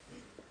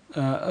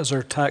as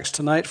our text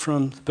tonight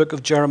from the book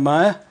of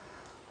Jeremiah,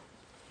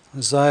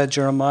 Isaiah,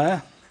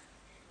 Jeremiah,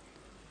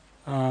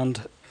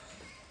 and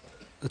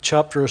the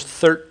chapter is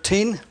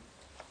 13,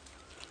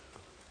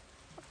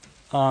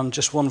 and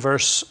just one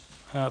verse,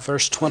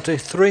 verse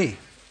 23.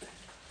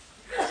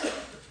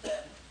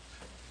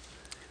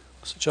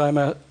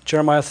 So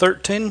Jeremiah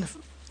 13,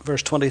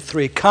 verse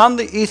 23. Can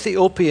the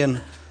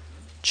Ethiopian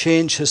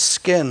change his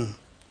skin,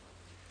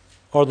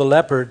 or the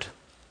leopard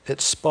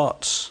its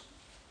spots?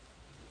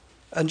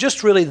 And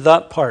just really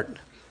that part.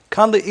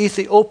 Can the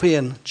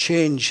Ethiopian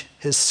change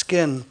his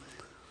skin,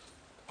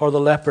 or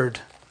the leopard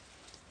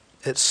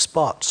its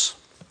spots?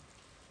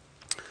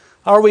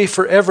 Are we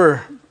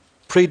forever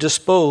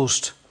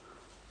predisposed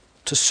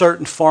to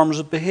certain forms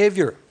of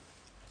behavior?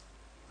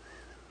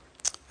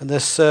 In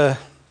this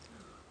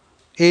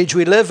age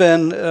we live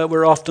in,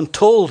 we're often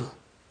told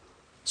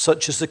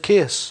such is the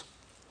case.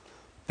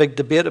 Big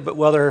debate about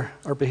whether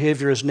our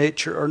behavior is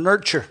nature or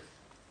nurture.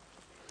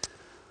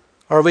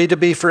 Are we to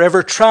be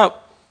forever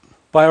trapped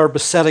by our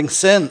besetting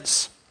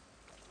sins?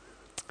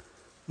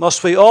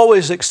 Must we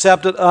always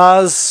accept it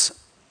as,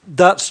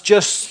 that's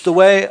just the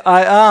way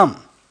I am?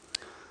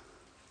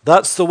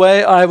 That's the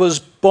way I was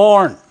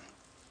born.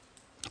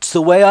 It's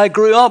the way I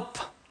grew up.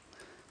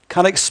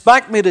 Can't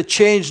expect me to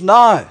change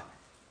now.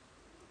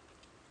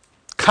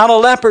 Can a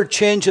leopard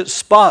change its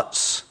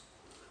spots,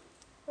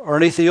 or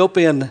an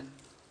Ethiopian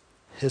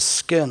his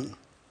skin?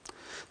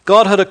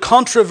 God had a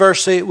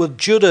controversy with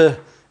Judah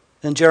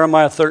in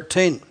Jeremiah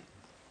 13.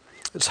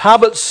 Its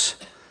habits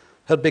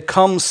had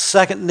become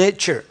second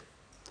nature.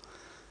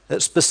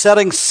 Its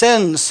besetting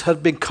sins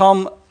had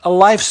become a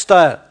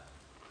lifestyle.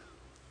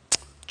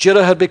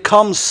 Judah had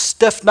become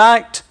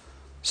stiff-necked,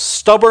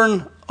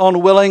 stubborn,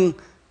 unwilling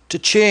to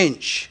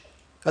change.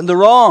 And the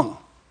wrong,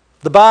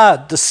 the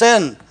bad, the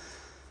sin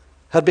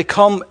had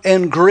become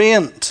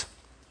ingrained.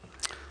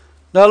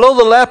 Now,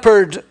 although the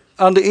leopard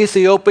and the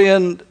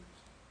Ethiopian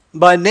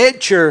by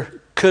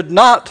nature could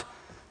not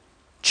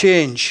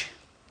change,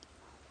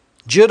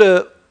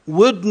 Judah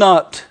would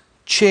not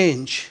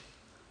change,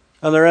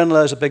 and therein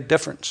lies a big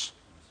difference.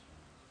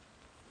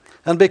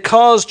 And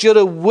because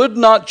Judah would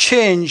not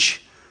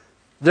change,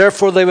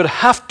 therefore they would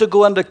have to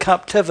go into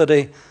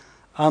captivity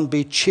and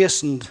be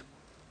chastened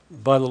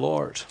by the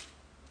Lord.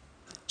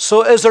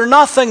 So is there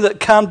nothing that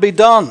can be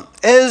done?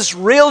 Is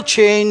real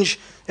change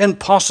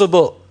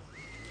impossible?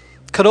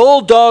 Can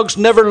old dogs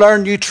never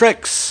learn new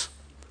tricks?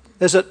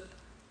 Is it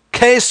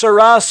que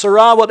sera,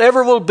 sera,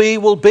 whatever will be,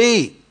 will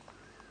be?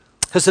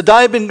 Has the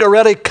die been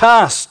already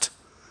cast?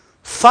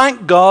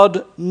 Thank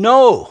God,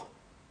 no.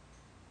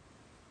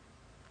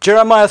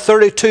 Jeremiah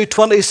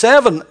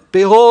 32:27.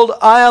 Behold,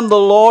 I am the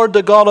Lord,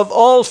 the God of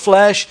all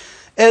flesh.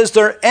 Is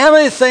there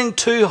anything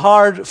too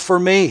hard for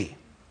me?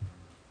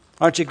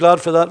 Aren't you glad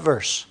for that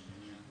verse?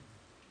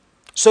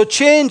 So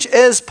change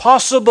is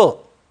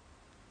possible.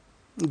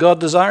 God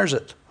desires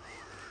it.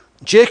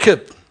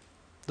 Jacob,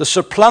 the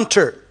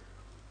supplanter,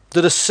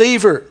 the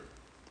deceiver,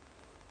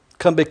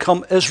 can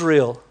become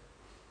Israel,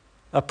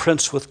 a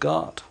prince with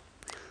God.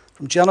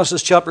 From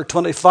Genesis chapter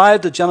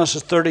 25 to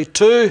Genesis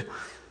 32,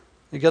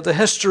 you get the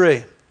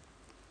history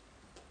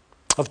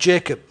of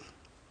Jacob.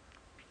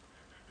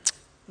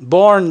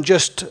 Born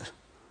just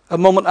a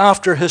moment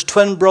after his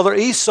twin brother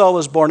Esau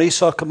was born.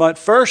 Esau came out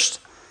first,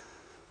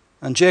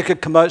 and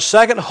Jacob came out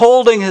second,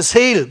 holding his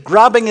heel,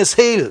 grabbing his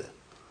heel,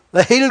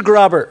 the heel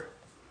grabber,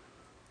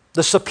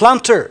 the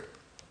supplanter,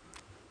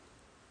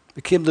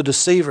 became the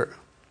deceiver.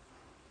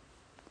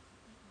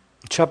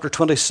 Chapter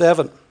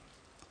 27.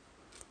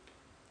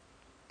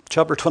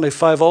 Chapter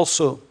 25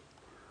 also,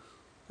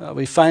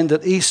 we find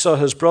that Esau,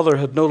 his brother,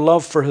 had no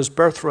love for his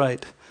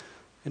birthright.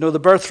 You know, the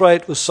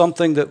birthright was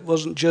something that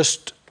wasn't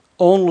just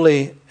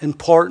only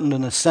important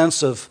in a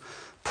sense of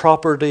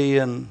property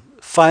and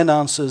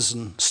finances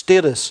and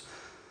status.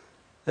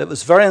 It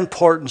was very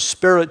important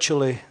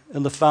spiritually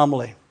in the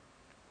family.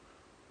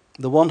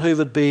 The one who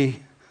would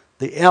be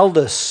the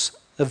eldest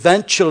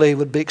eventually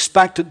would be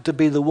expected to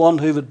be the one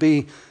who would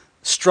be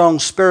strong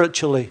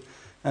spiritually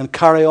and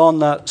carry on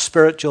that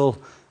spiritual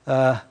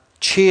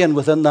chain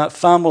within that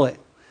family.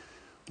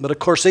 But of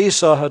course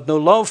Esau had no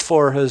love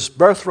for his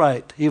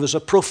birthright. He was a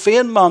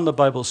profane man, the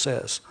Bible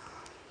says.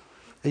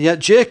 And yet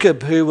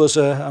Jacob, who was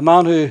a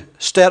man who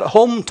stayed at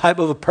home type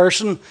of a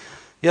person,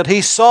 yet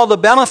he saw the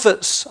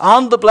benefits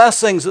and the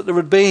blessings that there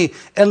would be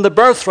in the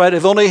birthright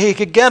if only he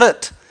could get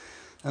it.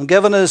 And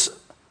given his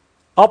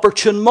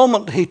opportune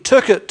moment, he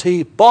took it,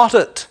 he bought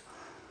it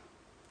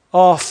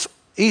off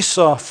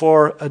Esau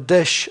for a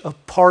dish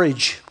of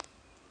porridge.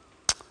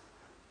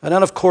 And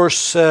then, of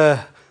course,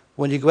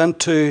 when you go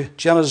into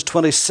Genesis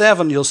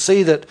 27, you'll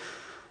see that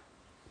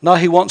now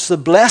he wants the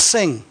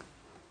blessing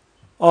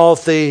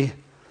of the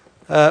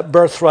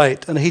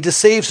birthright. And he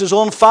deceives his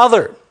own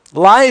father,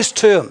 lies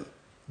to him,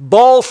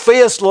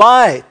 bald-faced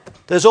lie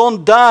to his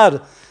own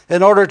dad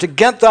in order to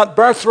get that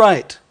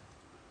birthright.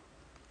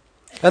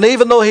 And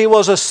even though he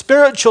was a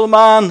spiritual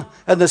man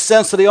in the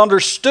sense that he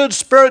understood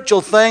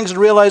spiritual things and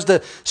realized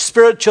the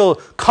spiritual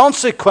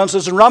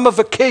consequences and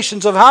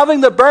ramifications of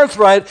having the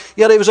birthright,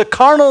 yet he was a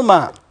carnal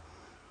man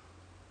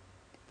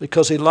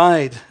because he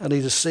lied and he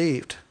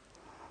deceived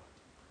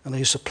and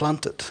he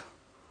supplanted,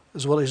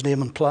 is what his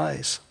name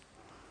implies.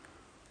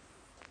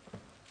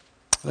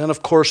 And then,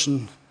 of course,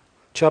 in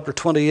chapter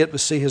 28, we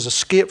see his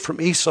escape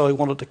from Esau. He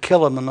wanted to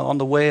kill him, and on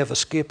the way of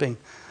escaping,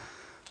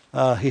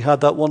 he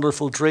had that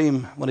wonderful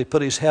dream when he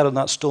put his head on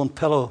that stone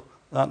pillow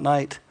that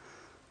night,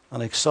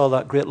 and he saw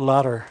that great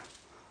ladder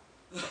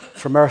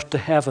from earth to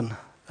heaven,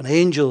 and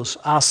angels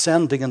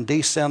ascending and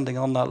descending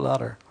on that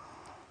ladder.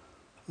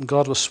 And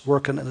God was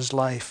working in his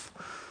life.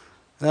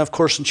 And then, of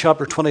course, in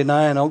chapter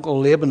 29, Uncle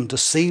Laban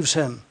deceives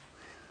him.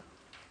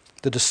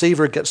 The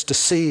deceiver gets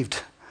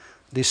deceived,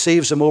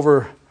 deceives him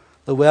over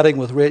the wedding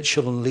with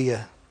Rachel and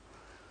Leah.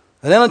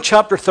 And then in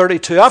chapter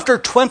 32, after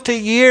 20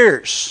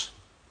 years,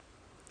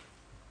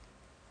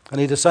 and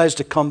he decides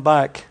to come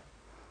back,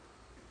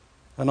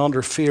 and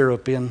under fear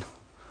of being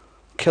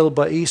killed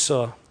by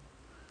Esau,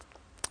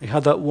 he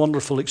had that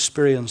wonderful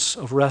experience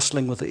of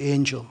wrestling with the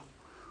angel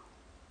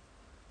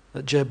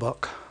at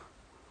Jabbok,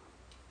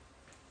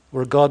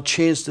 where God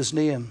changed his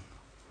name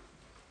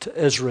to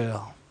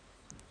Israel.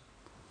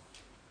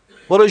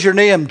 What is your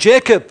name?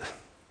 Jacob.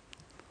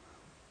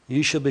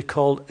 You shall be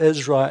called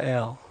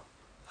Israel,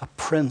 a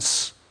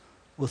prince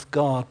with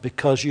God,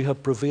 because you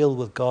have prevailed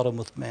with God and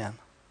with men.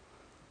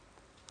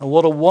 And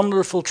what a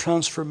wonderful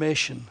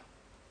transformation.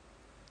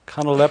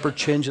 Can a leopard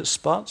change its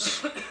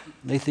spots?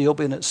 An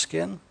Ethiopian its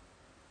skin?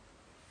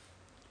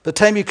 By the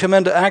time you come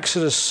into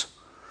Exodus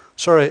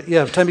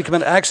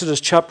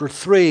chapter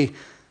 3,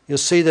 you'll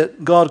see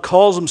that God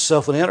calls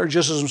himself, when he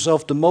introduces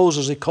himself to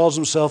Moses, he calls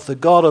himself the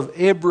God of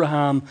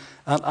Abraham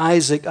and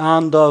Isaac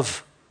and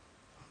of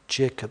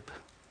Jacob.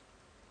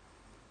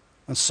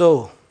 And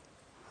so,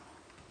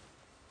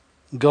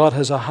 God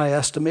has a high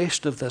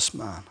estimation of this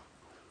man,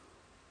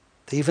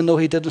 even though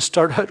he didn't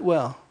start out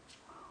well.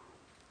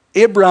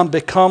 Abraham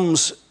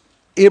becomes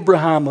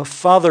Abraham, a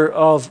father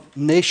of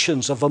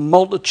nations, of a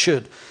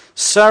multitude.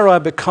 Sarai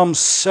becomes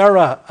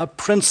Sarah, a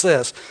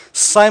princess.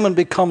 Simon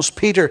becomes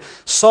Peter.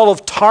 Saul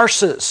of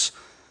Tarsus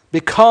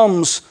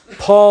becomes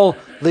Paul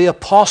the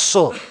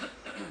apostle,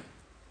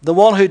 the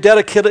one who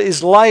dedicated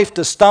his life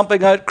to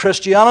stamping out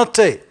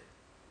Christianity,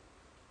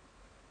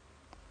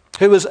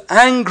 who was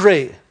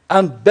angry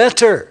and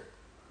bitter,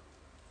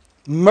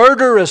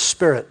 murderous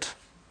spirit.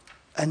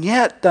 And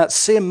yet that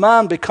same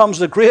man becomes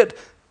the great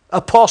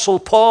apostle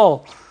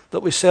Paul that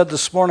we said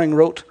this morning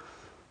wrote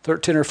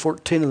 13 or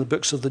 14 of the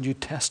books of the New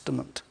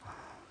Testament.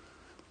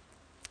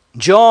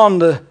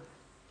 John,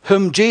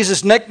 whom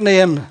Jesus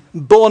nicknamed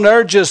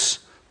Boanerges,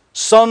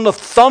 son of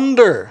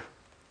thunder.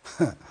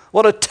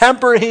 What a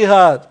temper he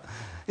had.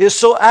 He was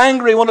so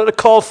angry he wanted to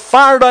call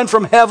fire down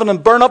from heaven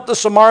and burn up the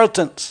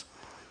Samaritans.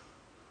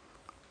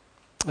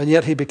 And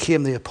yet he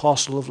became the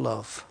apostle of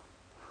love,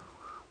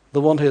 the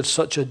one who had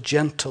such a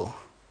gentle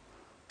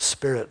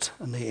spirit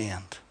in the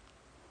end.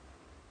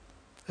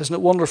 Isn't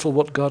it wonderful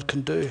what God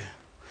can do?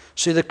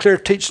 See, the clear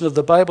teaching of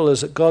the Bible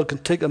is that God can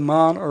take a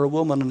man or a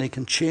woman and he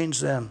can change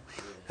them,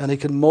 and he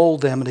can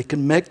mold them, and he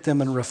can make them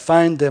and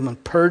refine them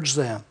and purge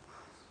them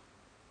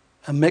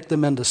and make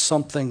them into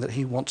something that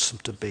he wants them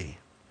to be.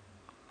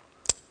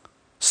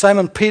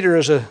 Simon Peter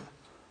is a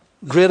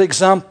great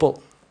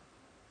example,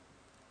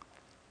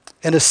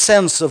 in a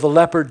sense, of a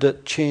leopard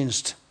that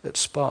changed its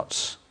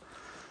spots.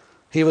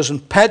 He was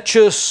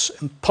impetuous,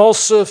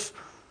 impulsive,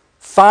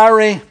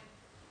 fiery,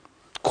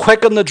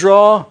 quick on the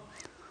draw,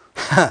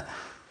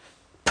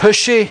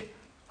 pushy,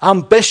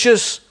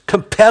 ambitious,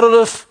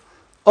 competitive,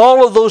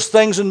 all of those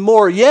things and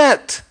more.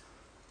 Yet,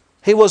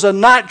 he was a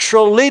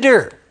natural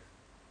leader.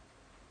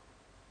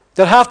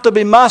 There'd have to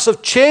be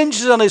massive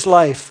changes in his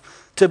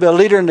life to be a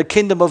leader in the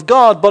kingdom of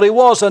God, but he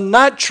was a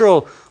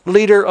natural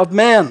leader of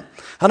men.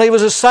 And he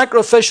was a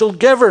sacrificial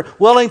giver,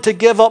 willing to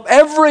give up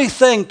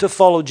everything to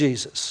follow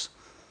Jesus.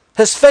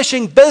 His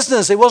fishing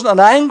business, he wasn't an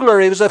angler,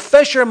 he was a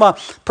fisherman,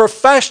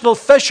 professional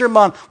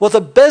fisherman with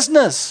a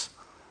business.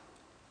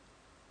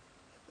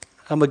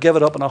 And would give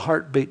it up in a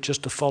heartbeat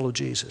just to follow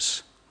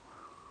Jesus.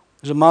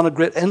 He was a man of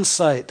great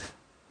insight.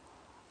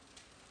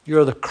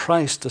 You're the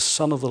Christ, the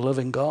Son of the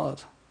living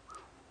God.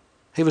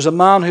 He was a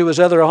man who was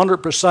either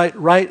 100%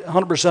 right,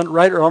 100%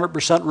 right, or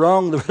 100%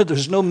 wrong.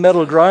 There's no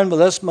middle ground with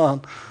this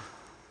man.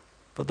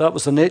 But that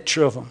was the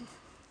nature of him.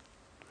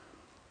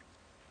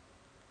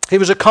 He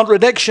was a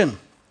contradiction.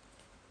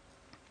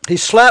 He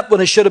slept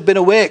when he should have been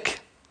awake.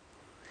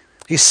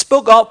 He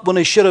spoke up when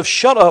he should have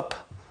shut up.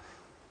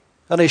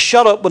 And he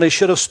shut up when he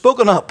should have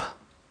spoken up.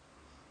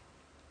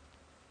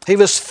 He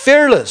was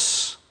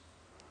fearless.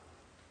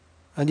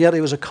 And yet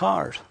he was a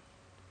coward.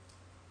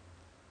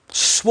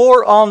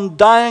 Swore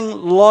undying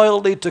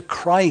loyalty to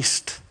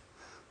Christ.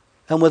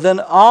 And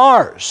within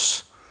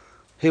hours,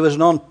 he was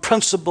an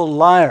unprincipled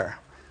liar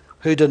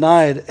who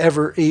denied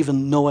ever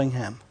even knowing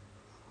him.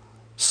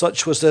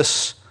 Such was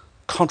this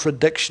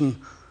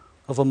contradiction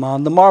of a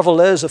man. The marvel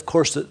is, of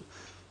course, that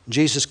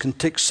Jesus can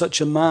take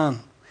such a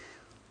man,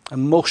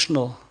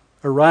 emotional,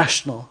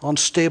 irrational,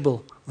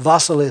 unstable,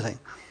 vacillating,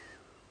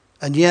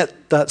 and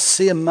yet that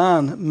same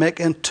man make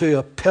into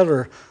a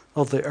pillar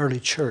of the early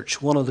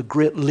church, one of the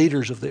great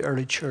leaders of the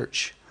early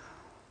church.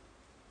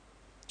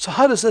 So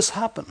how does this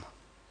happen?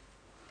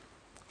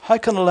 How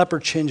can a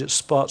leopard change its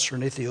spots or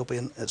an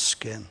Ethiopian its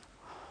skin?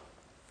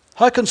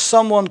 How can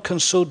someone can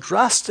so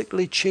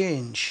drastically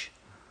change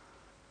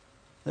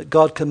that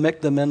God can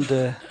make them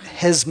into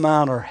his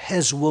man or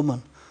his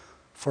woman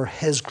for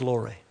his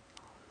glory?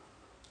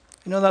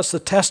 You know, that's the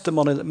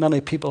testimony that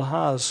many people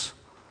has.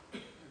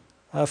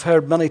 I've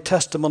heard many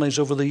testimonies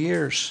over the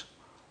years.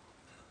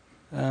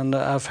 And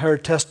I've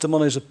heard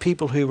testimonies of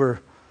people who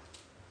were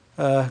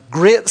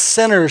great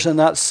sinners in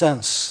that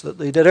sense, that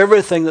they did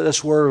everything that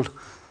this world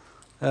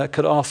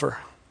could offer.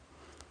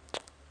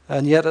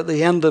 And yet at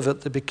the end of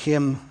it, they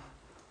became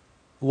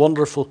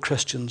wonderful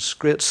Christians,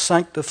 great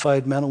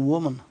sanctified men and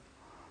women.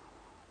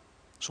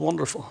 It's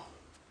wonderful.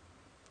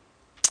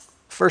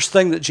 First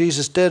thing that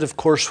Jesus did, of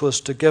course,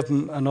 was to give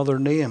him another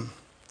name.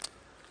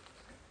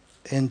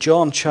 In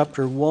John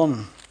chapter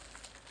 1,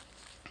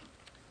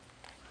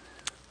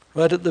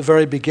 right at the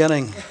very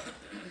beginning,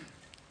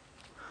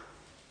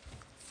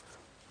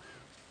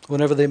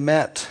 whenever they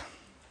met,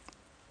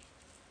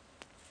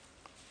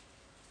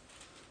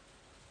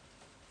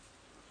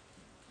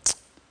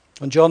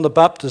 when John the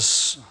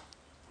Baptist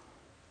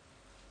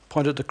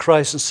pointed to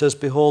Christ and says,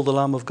 "Behold the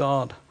Lamb of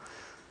God."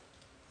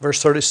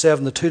 Verse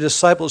 37, the two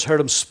disciples heard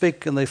him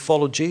speak and they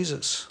followed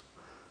Jesus.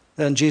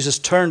 Then Jesus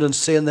turned and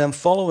seeing them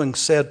following,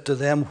 said to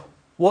them,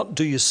 "What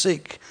do you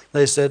seek?"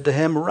 They said to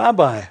him,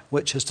 "Rabbi,"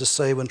 which is to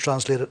say, when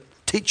translated,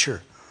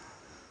 teacher.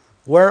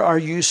 "Where are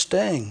you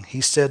staying?" He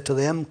said to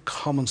them,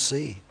 "Come and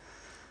see."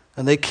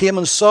 And they came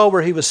and saw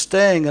where he was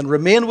staying and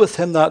remained with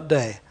him that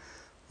day.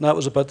 And that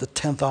was about the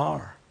 10th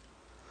hour.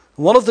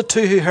 One of the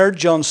two who heard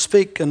John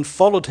speak and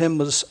followed him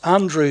was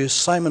Andrew,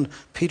 Simon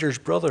Peter's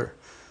brother.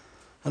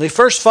 And he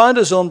first found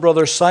his own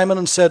brother Simon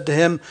and said to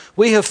him,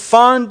 "We have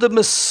found the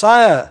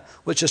Messiah,"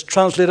 which is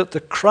translated the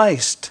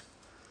Christ.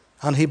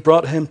 And he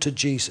brought him to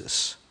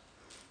Jesus.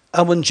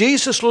 And when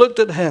Jesus looked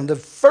at him, the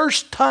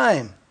first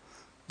time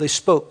they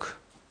spoke,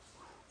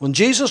 when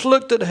Jesus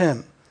looked at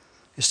him,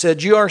 he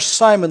said, "You are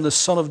Simon, the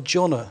son of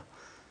Jonah.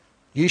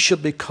 You shall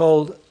be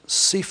called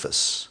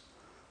Cephas,"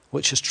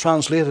 which is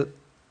translated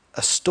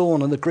a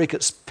stone. In the Greek,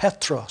 it's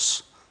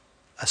Petros,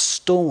 a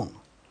stone.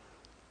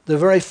 The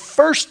very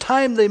first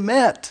time they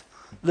met,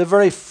 the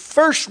very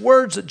first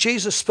words that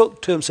Jesus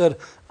spoke to him said,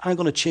 "I'm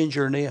going to change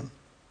your name.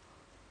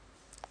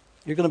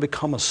 You're going to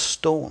become a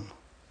stone."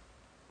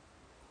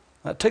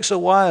 Now, it takes a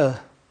while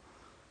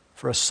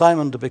for a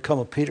Simon to become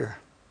a Peter.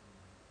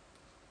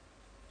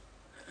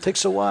 It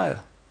takes a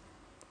while.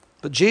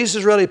 But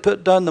Jesus really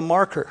put down the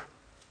marker.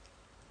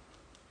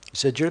 He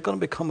said, "You're going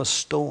to become a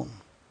stone.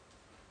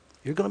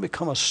 You're going to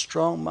become a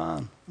strong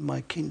man in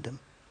my kingdom."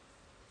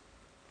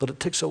 But it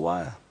takes a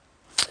while.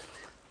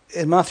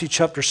 In Matthew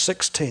chapter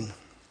 16,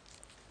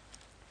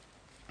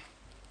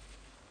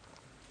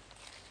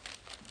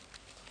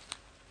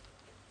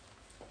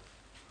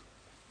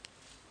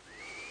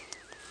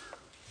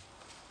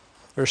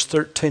 verse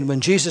 13, when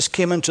Jesus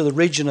came into the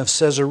region of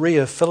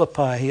Caesarea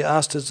Philippi, he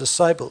asked his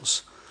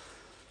disciples,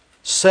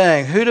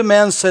 saying, "Who do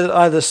men say that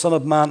I, the Son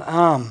of Man,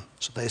 am?"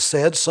 So they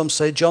said, "Some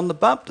say John the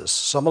Baptist,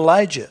 some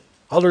Elijah,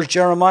 others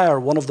Jeremiah or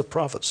one of the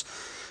prophets."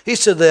 He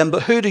said to them,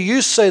 "But who do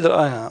you say that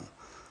I am?"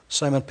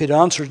 Simon Peter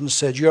answered and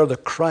said, "You are the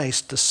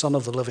Christ, the Son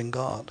of the living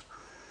God."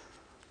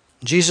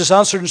 Jesus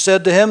answered and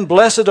said to him,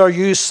 "Blessed are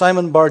you,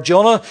 Simon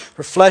Bar-Jonah,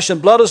 for flesh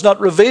and blood has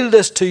not revealed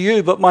this to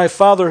you, but my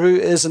Father who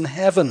is in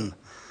heaven.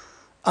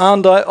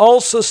 And I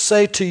also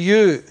say to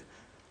you,"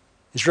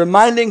 he's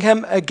reminding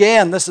him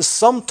again, this is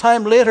some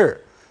time later,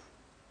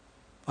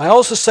 "I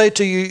also say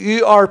to you,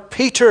 you are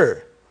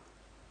Peter,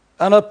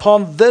 and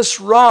upon this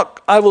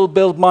rock I will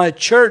build my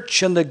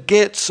church, and the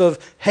gates of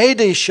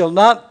Hades shall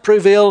not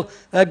prevail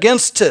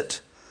against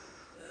it."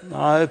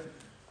 Now,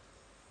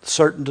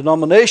 certain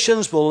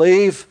denominations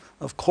believe,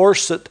 of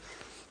course, that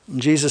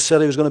Jesus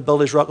said he was going to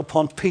build his rock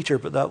upon Peter,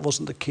 but that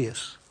wasn't the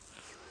case.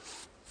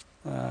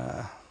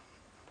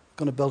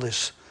 Going to build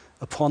this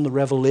upon the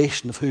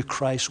revelation of who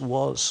Christ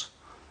was.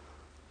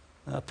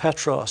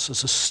 Petros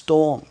is a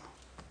stone.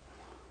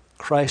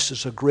 Christ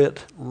is a great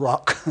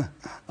rock,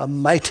 a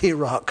mighty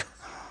rock.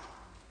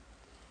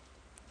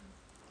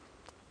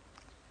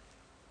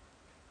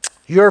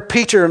 You're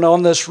Peter, and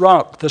on this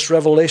rock, this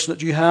revelation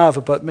that you have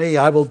about me,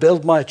 I will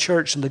build my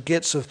church, and the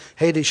gates of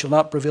Hades shall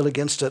not prevail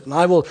against it. And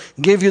I will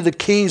give you the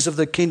keys of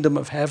the kingdom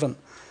of heaven.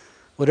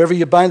 Whatever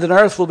you bind on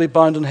earth will be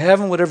bound in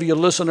heaven. Whatever you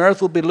loose on earth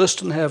will be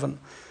loosed in heaven.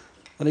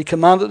 And he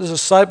commanded his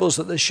disciples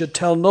that they should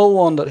tell no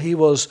one that he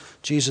was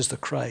Jesus the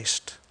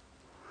Christ.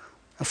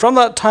 And from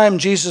that time,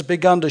 Jesus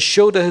began to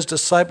show to his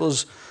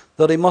disciples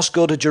that he must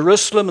go to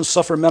Jerusalem and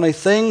suffer many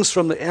things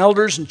from the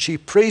elders and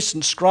chief priests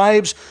and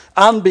scribes,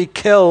 and be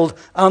killed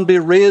and be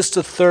raised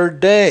the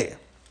third day.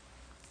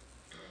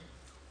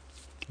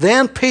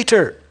 Then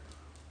Peter,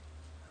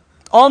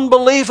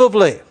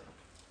 unbelievably,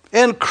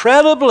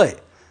 Incredibly,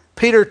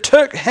 Peter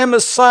took him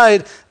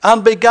aside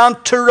and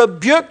began to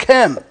rebuke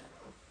him.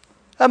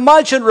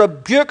 Imagine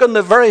rebuking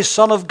the very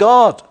Son of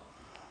God.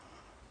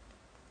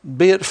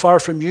 Be it far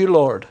from you,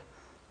 Lord.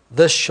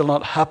 This shall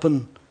not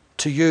happen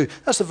to you.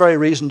 That's the very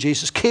reason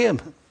Jesus came.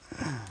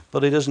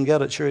 But he doesn't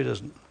get it. Sure he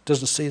doesn't.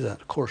 Doesn't see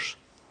that, of course.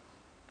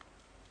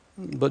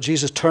 But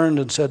Jesus turned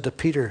and said to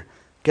Peter,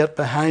 "Get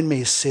behind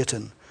me,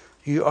 Satan.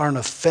 You are an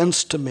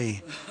offense to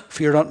me,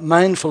 for you're not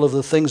mindful of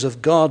the things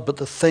of God, but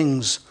the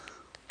things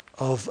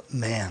of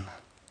men."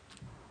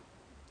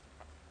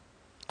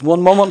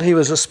 One moment he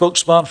was a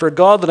spokesman for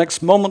God, the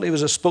next moment he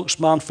was a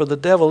spokesman for the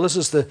devil. This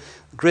is the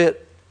great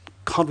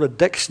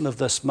contradiction of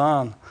this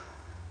man.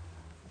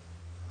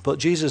 But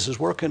Jesus is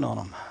working on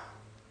him.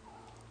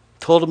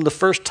 Told him the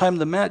first time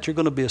they met, you're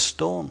going to be a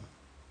stone.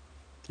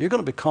 You're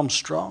going to become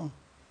strong.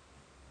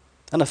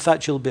 And in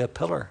fact, you'll be a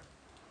pillar.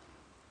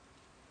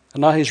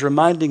 And now he's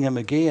reminding him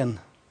again.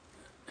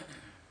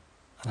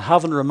 And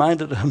having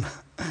reminded him,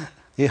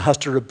 he has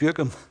to rebuke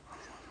him.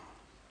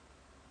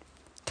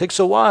 It takes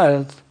a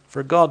while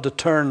for God to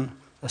turn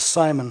a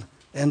Simon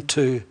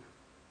into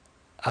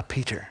a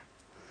Peter.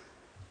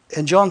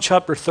 In John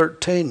chapter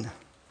 13,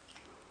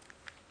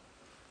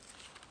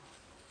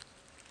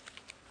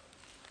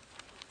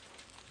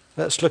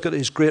 let's look at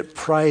his great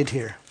pride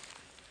here.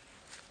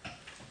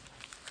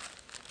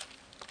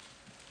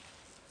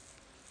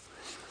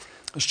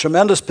 There's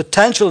tremendous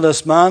potential in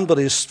this man, but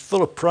he's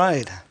full of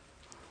pride.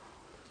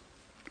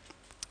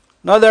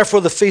 Now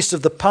therefore the feast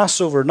of the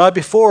Passover. Now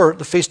before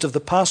the feast of the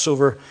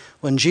Passover,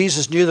 when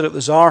Jesus knew that it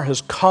was hour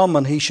has come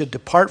and he should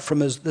depart from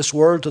this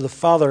world to the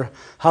Father,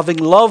 having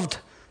loved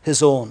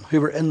his own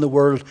who were in the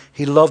world,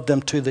 he loved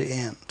them to the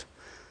end.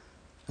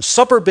 And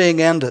supper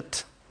being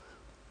ended,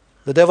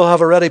 the devil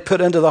have already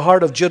put into the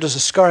heart of Judas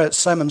Iscariot,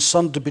 Simon's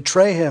son, to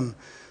betray him.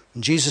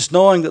 And Jesus,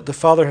 knowing that the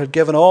Father had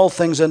given all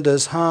things into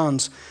his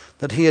hands,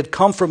 that he had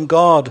come from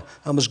God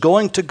and was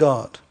going to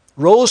God,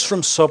 rose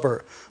from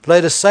supper,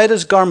 laid aside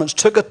his garments,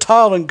 took a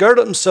towel and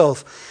girded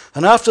himself.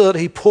 And after that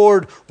he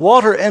poured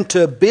water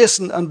into a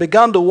basin and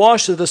began to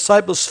wash the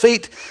disciples'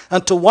 feet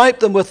and to wipe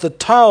them with the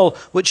towel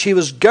which he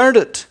was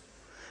girded.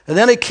 And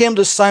then he came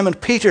to Simon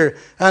Peter,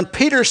 and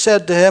Peter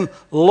said to him,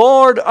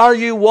 "Lord, are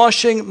you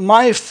washing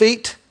my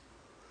feet?"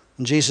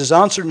 And Jesus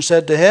answered and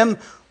said to him,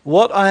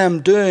 "What I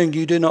am doing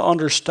you do not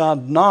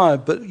understand now,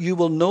 but you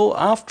will know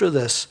after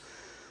this."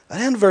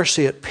 And in verse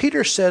 8,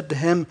 Peter said to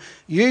him,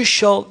 "You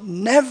shall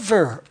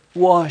never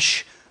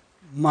wash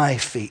my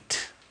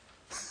feet."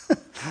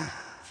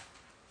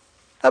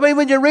 I mean,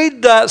 when you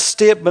read that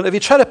statement, if you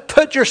try to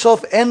put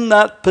yourself in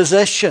that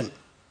position,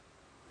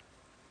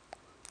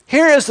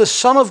 here is the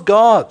Son of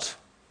God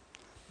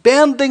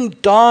bending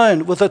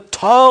down with a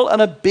towel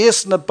and a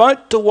basin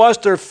about to wash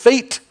their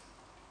feet.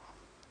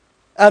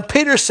 And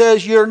Peter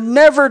says, "You're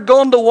never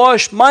going to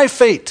wash my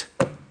feet."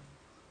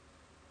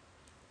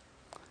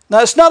 Now,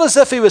 it's not as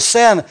if he was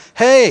saying,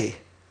 "Hey,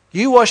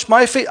 you wash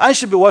my feet, I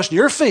should be washing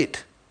your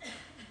feet.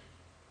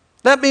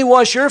 Let me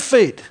wash your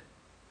feet."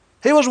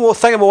 He wasn't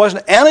thinking about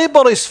washing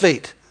anybody's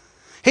feet.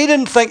 He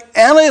didn't think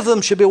any of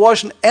them should be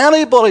washing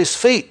anybody's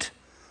feet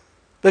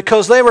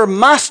because they were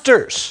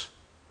masters.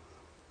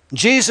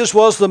 Jesus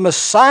was the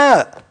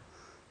Messiah.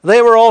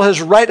 They were all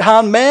his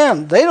right-hand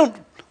men. They don't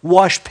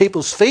wash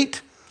people's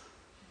feet.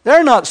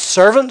 They're not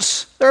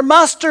servants. They're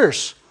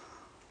masters.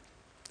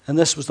 And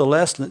this was the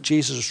lesson that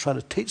Jesus was trying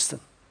to teach them.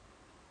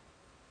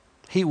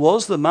 He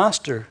was the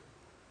master,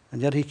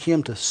 and yet he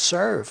came to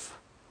serve.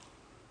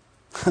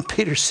 And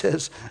Peter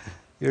says,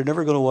 "You're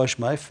never going to wash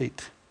my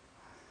feet."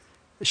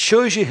 It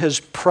shows you his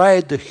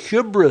pride, the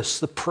hubris,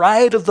 the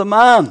pride of the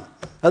man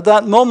at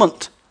that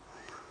moment.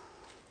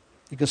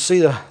 You can see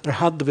that there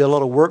had to be a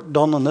lot of work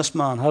done on this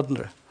man, hadn't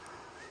there?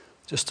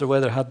 Just the way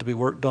there had to be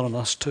work done on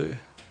us too.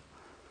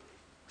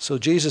 So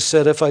Jesus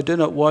said, "If I do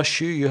not wash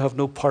you, you have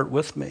no part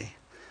with me."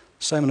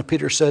 Simon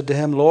Peter said to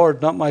him,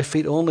 "Lord, not my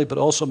feet only, but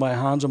also my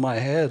hands and my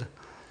head."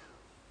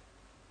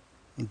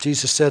 And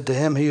Jesus said to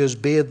him, "He who is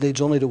bathed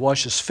needs only to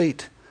wash his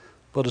feet,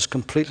 but is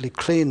completely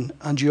clean.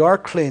 And you are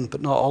clean,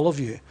 but not all of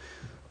you."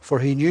 For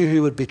he knew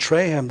who would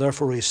betray him,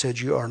 therefore he said,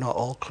 "You are not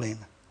all clean."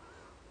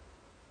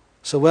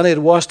 So when he had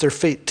washed their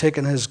feet,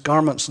 taken his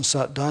garments and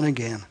sat down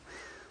again,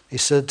 he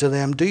said to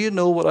them, "Do you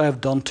know what I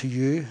have done to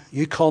you?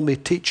 You call me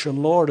teacher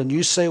and Lord, and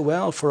you say,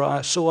 well,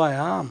 for so I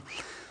am.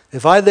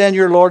 If I then,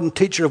 your Lord and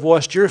teacher, have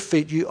washed your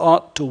feet, you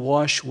ought to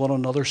wash one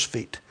another's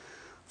feet.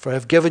 For I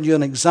have given you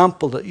an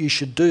example that you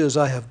should do as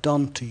I have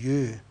done to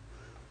you.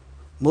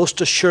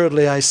 Most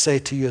assuredly I say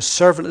to you, a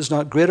servant is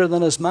not greater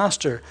than his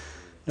master,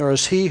 nor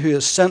is he who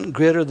is sent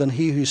greater than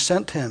he who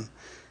sent him.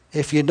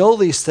 If you know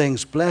these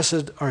things,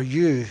 blessed are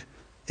you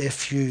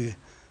if you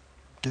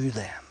do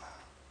them."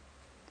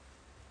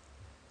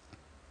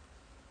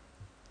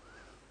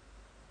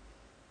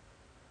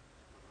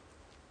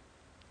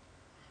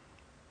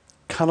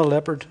 Can a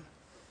leopard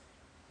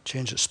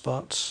change its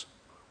spots,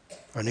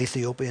 or an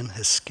Ethiopian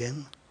his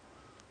skin?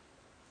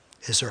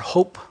 Is there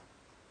hope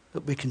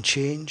that we can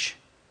change?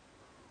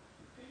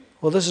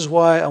 Well, this is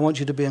why I want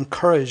you to be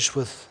encouraged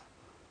with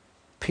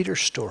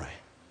Peter's story.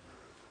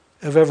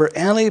 If ever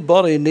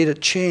anybody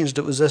needed changed,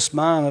 it was this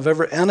man. If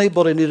ever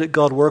anybody needed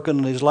God working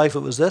in his life,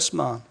 it was this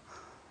man.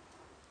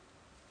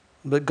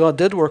 But God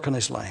did work in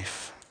his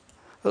life.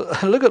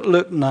 Look at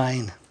Luke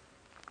 9.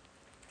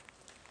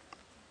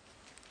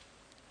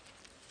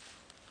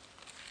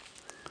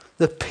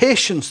 The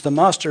patience the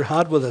master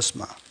had with this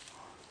man.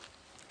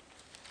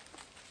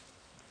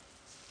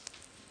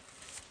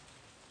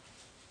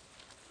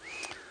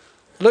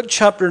 Luke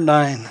chapter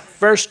 9,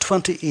 verse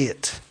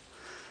 28.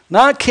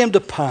 Now it came to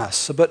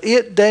pass, about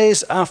 8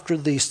 days after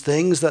these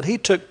things, that he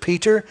took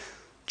Peter,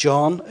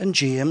 John, and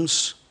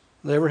James,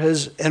 they were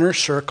his inner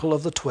circle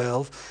of the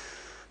 12,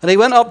 and he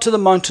went up to the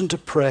mountain to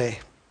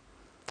pray.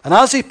 And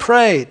as he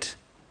prayed,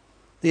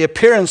 the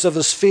appearance of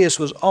his face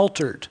was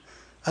altered,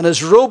 and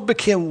his robe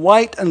became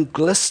white and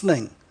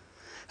glistening.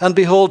 And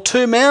behold,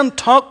 2 men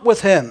talked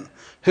with him,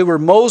 who were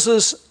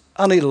Moses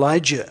and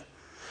Elijah,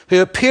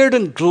 who appeared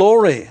in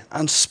glory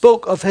and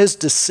spoke of his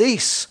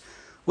decease,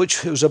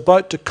 which he was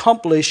about to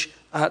accomplish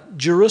at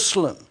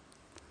Jerusalem.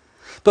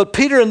 But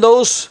Peter and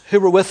those who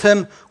were with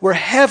him were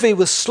heavy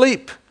with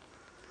sleep.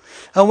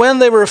 And when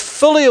they were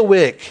fully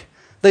awake,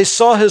 they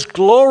saw his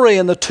glory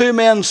and the 2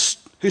 men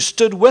who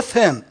stood with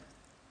him.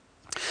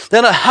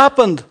 Then it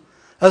happened,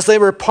 as they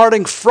were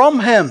parting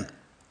from him,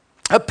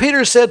 that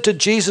Peter said to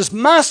Jesus,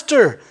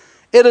 Master,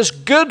 it is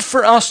good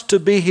for us to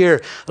be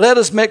here. Let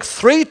us make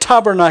 3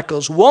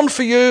 tabernacles, one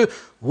for you,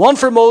 one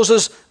for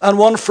Moses, and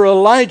one for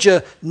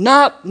Elijah,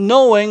 not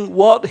knowing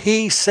what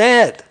he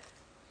said.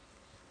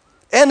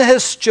 In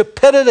his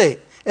stupidity,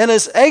 in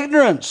his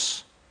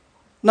ignorance,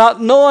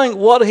 not knowing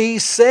what he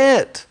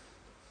said.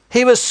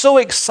 He was so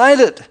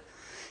excited.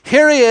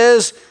 Here he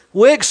is,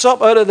 wakes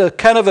up out of the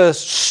kind of a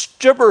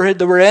stupor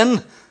they were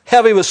in,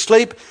 heavy with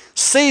sleep,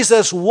 sees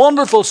this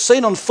wonderful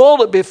scene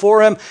unfolded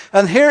before him,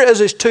 and here is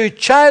his 2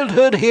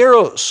 childhood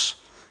heroes.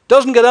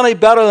 Doesn't get any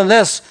better than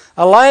this.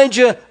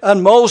 Elijah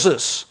and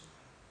Moses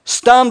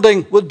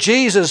standing with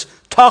Jesus,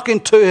 talking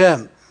to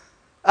him.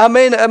 I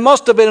mean, it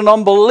must have been an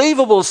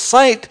unbelievable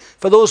sight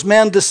for those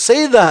men to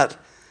see that.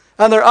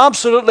 And they're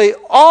absolutely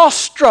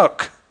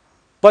awestruck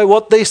by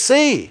what they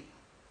see.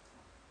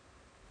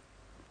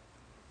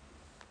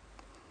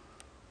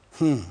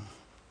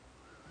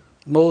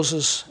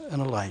 Moses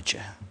and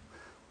Elijah,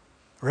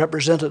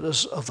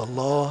 representatives of the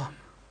law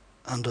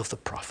and of the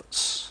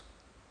prophets.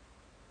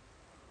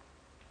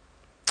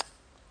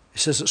 He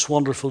says, it's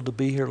wonderful to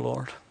be here,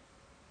 Lord.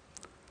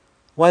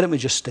 Why don't we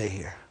just stay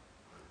here?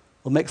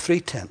 We'll make 3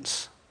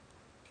 tents.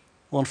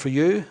 One for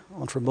you,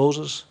 one for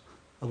Moses,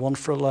 and one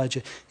for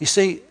Elijah. You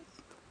see,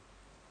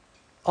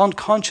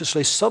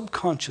 unconsciously,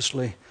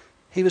 subconsciously,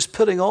 he was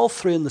putting all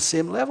 3 in the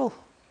same level.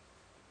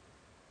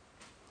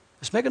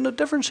 It's making no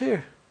difference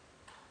here.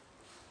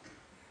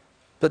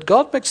 But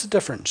God makes the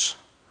difference.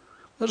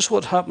 Notice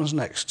what happens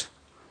next.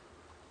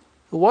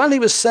 While he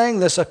was saying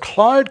this, a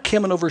cloud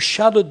came and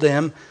overshadowed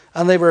them,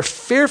 and they were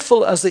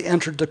fearful as they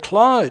entered the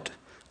cloud.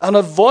 And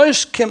a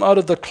voice came out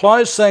of the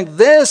cloud saying,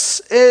 This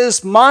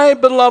is my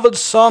beloved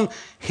Son,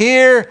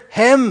 hear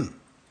him.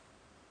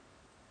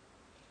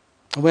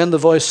 And when the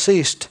voice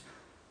ceased,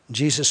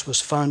 Jesus was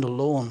found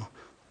alone,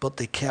 but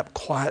they kept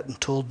quiet and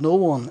told no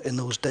one in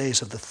those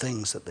days of the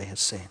things that they had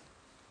seen.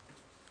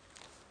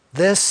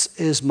 This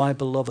is my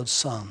beloved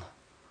Son,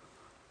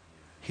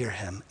 hear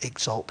him,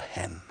 exalt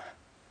him.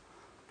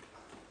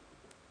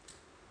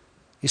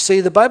 You see,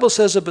 the Bible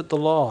says about the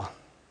law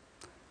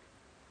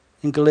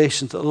in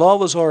Galatians, the law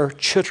was our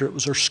tutor, it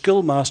was our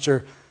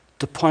schoolmaster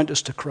to point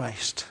us to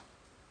Christ.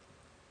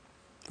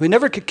 We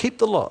never could keep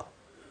the law,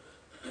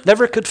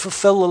 never could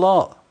fulfill the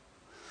law.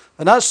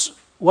 And that's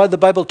why the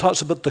Bible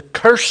talks about the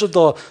curse of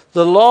the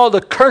law.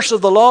 The curse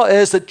of the law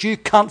is that you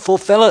can't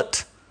fulfill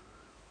it,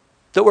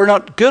 that we're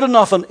not good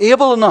enough and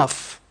able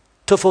enough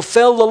to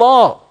fulfill the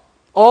law,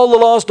 all the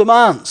law's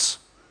demands.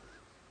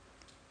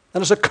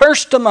 And it's a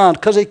cursed demand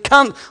because he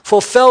can't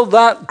fulfill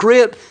that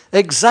great,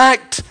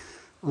 exact,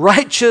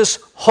 righteous,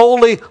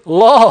 holy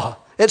law.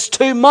 It's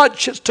too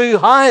much, it's too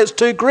high, it's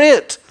too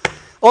great.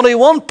 Only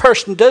one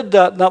person did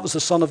that, and that was the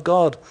Son of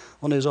God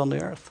when he was on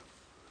the earth.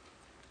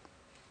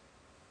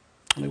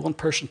 Only one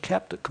person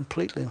kept it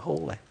completely and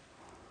wholly.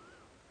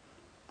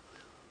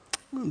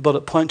 But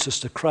it points us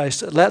to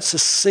Christ. It lets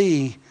us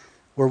see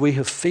where we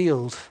have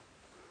failed.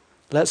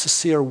 It lets us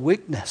see our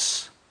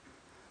weakness.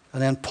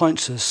 And then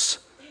points us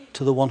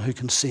to the one who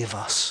can save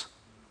us.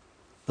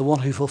 The one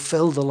who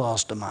fulfilled the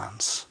law's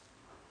demands.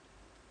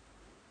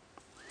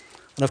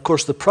 And of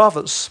course the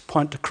prophets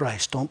point to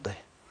Christ, don't they?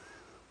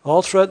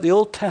 All throughout the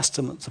Old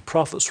Testament, the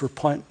prophets were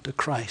pointing to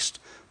Christ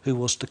who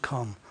was to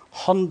come.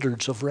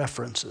 Hundreds of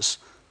references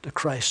to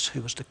Christ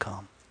who was to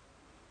come.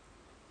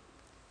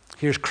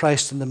 Here's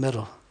Christ in the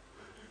middle.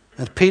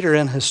 And Peter,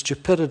 in his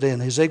stupidity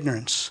and his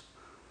ignorance,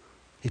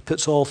 he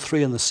puts all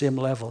 3 on the same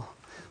level.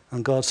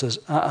 And God says,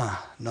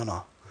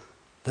 no.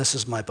 This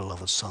is my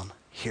beloved Son.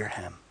 Hear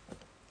him.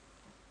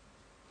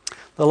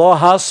 The law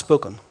has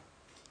spoken.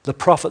 The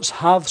prophets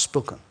have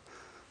spoken.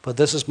 But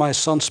this is my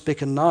Son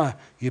speaking now.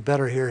 You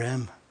better hear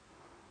him.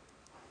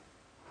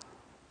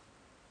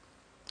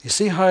 You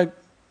see how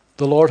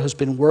the Lord has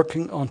been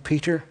working on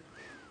Peter?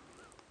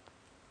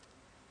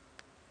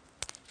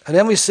 And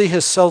then we see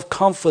his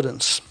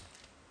self-confidence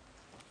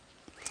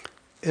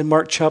in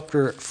Mark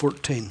chapter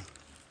 14.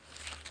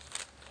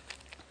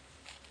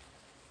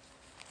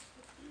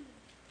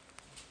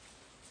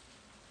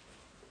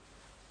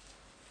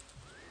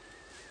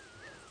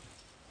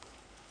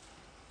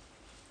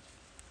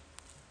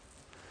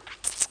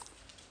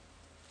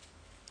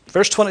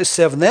 Verse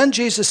 27, then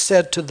Jesus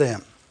said to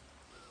them,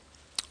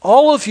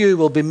 all of you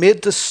will be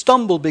made to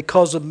stumble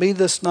because of me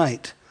this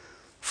night.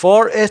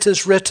 For it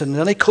is written,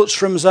 and he quotes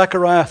from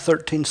Zechariah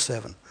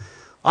 13:7,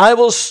 I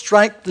will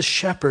strike the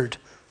shepherd,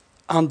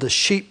 and the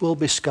sheep will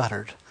be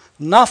scattered.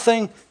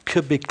 Nothing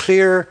could be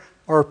clearer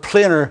or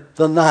plainer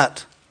than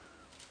that.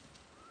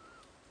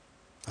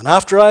 And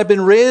after I have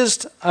been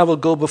raised, I will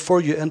go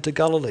before you into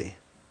Galilee.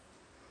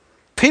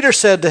 Peter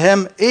said to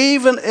him,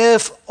 even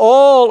if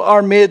all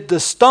are made to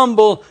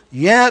stumble,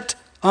 yet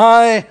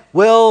I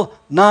will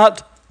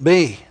not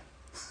be.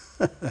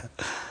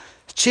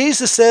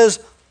 Jesus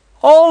says,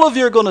 all of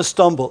you are going to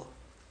stumble.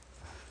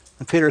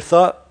 And Peter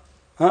thought,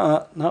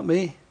 not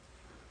me.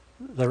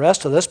 The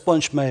rest of this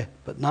bunch may,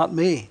 but not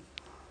me.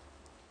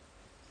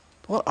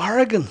 What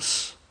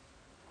arrogance.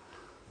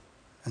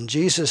 And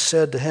Jesus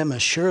said to him,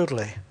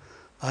 assuredly,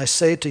 I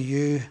say to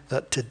you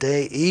that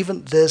today,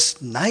 even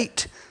this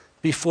night,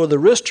 before the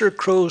rooster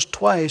crows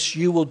twice,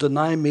 you will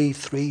deny me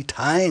 3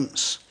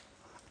 times.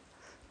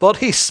 But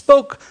he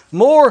spoke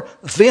more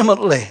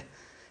vehemently,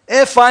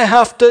 if I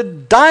have to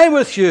die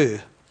with you,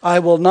 I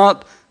will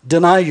not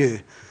deny you.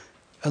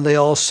 And they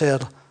all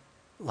said,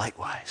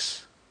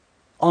 likewise.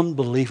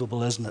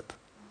 Unbelievable, isn't it?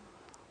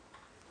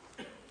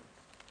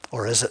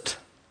 Or is it?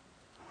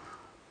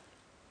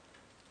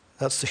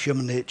 That's the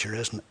human nature,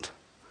 isn't it?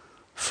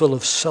 Full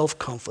of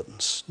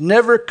self-confidence.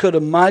 Never could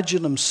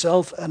imagine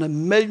himself in a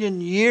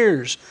million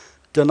years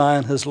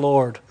denying his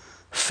Lord,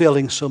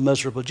 feeling so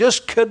miserable.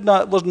 Just could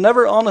not, was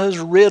never on his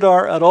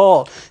radar at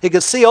all. He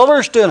could see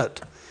others doing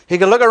it. He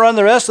could look around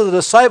the rest of the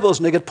disciples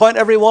and he could point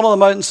every one of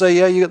them out and say,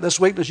 yeah, you got this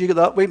weakness, you got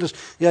that weakness.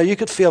 Yeah, you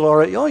could feel all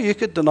right. Oh, you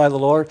could deny the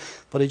Lord,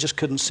 but he just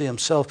couldn't see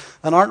himself.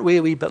 And aren't we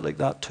a wee bit like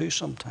that too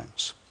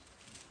sometimes?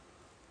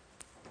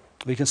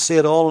 We can see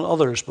it all in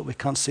others, but we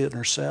can't see it in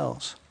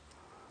ourselves.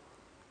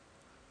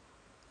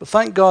 But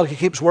thank God he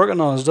keeps working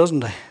on us,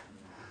 doesn't he?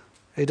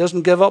 He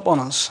doesn't give up on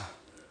us.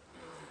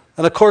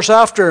 And of course,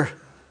 after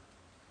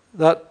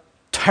that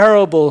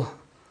terrible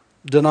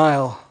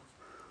denial,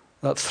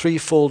 that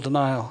threefold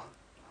denial,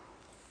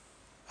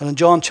 and in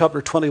John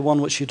chapter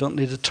 21, which you don't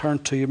need to turn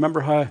to, you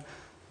remember how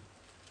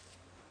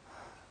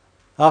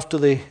after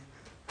they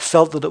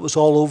felt that it was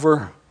all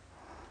over,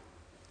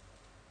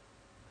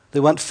 they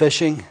went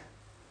fishing,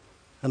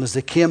 and as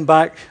they came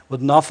back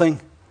with nothing,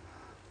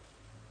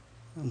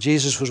 and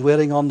Jesus was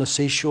waiting on the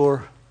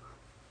seashore,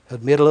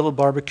 had made a little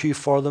barbecue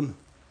for them,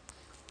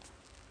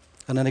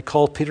 and then he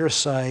called Peter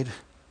aside.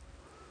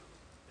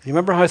 You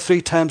remember how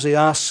 3 times he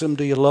asked him,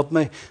 do you love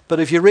me?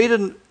 But if you read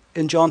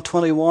in John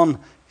 21,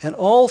 in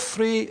all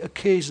 3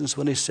 occasions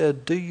when he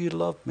said, do you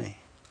love me?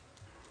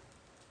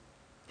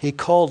 He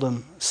called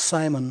him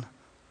Simon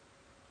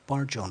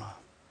Bar-Jonah.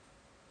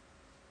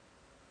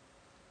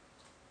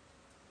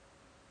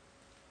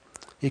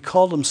 He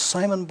called him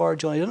Simon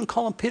Bar-Jonah. He didn't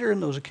call him Peter in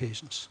those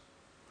occasions.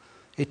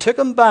 He took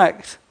him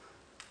back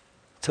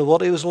to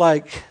what he was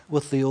like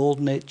with the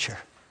old nature,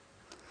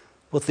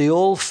 with the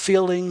old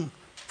feeling,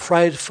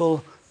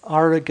 prideful,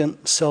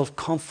 arrogant,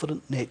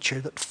 self-confident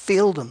nature that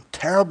failed him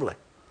terribly.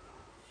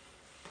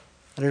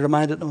 And he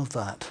reminded him of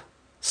that.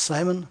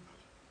 Simon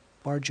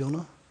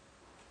Bar-Jonah,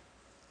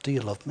 do you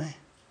love me?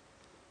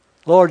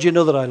 Lord, you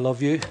know that I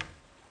love you.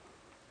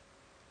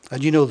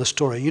 And you know the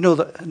story. You know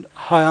that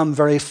how I'm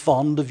very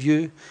fond of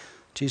you.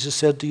 Jesus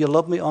said, do you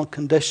love me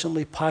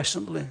unconditionally,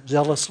 passionately,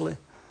 zealously?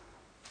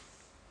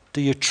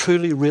 Do you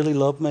truly, really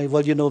love me?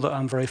 Well, you know that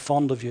I'm very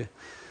fond of you.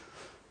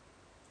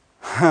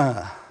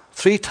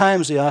 3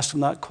 times he asked him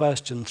that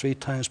question. 3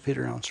 times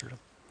Peter answered him.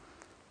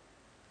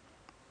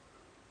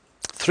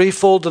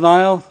 Threefold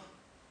denial,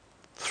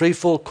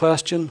 threefold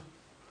question,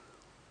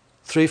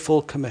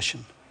 threefold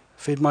commission.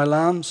 Feed my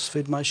lambs,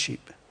 feed my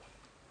sheep.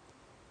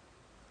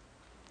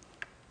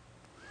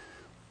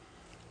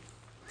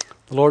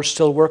 The Lord's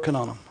still working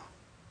on him.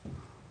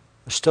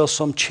 There's still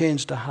some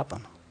change to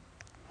happen.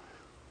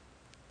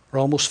 We're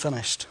almost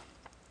finished.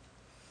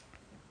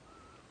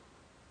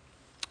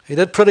 He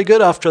did pretty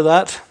good after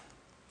that.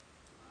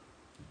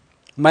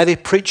 Mighty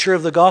preacher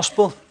of the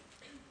gospel.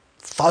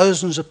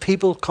 Thousands of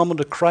people coming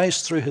to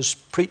Christ through his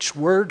preached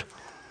word.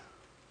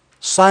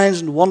 Signs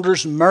and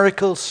wonders and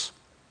miracles.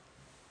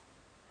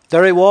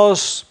 There he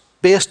was,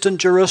 based in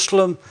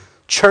Jerusalem,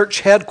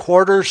 church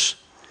headquarters.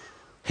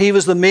 He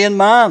was the main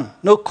man,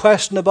 no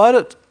question about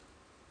it.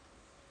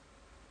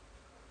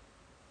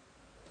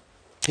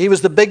 He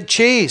was the big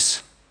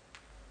cheese,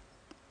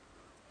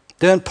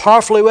 doing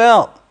powerfully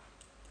well.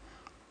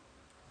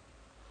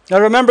 Now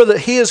remember that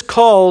he is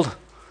called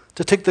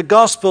to take the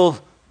gospel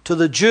to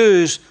the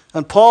Jews,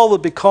 and Paul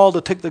would be called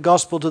to take the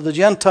gospel to the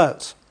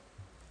Gentiles.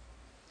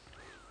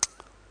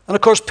 And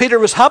of course, Peter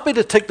was happy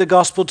to take the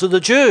gospel to the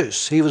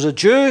Jews. He was a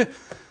Jew,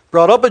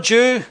 brought up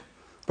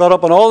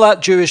in all that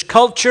Jewish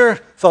culture,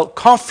 felt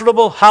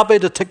comfortable, happy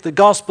to take the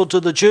gospel to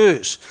the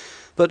Jews.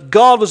 But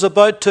God was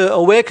about to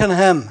awaken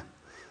him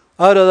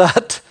out of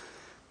that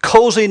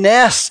cozy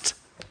nest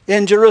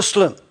in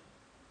Jerusalem.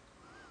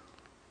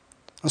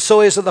 And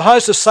so he's at the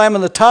house of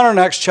Simon the Tanner in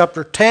Acts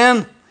chapter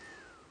 10.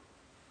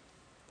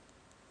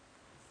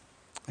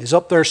 He's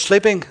up there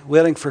sleeping,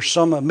 waiting for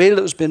a meal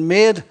that was being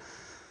made.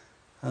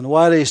 And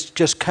while he's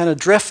just kind of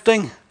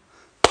drifting,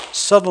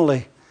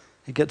 suddenly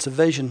he gets a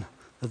vision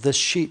of this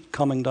sheet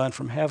coming down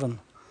from heaven,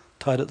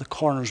 tied at the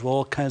corners with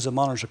all kinds of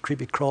manners of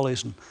creepy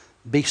crawlies and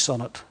beasts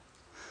on it.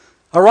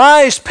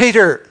 "Arise,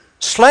 Peter,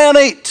 slay and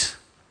eat."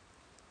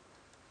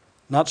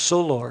 "Not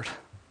so, Lord,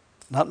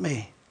 not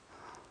me.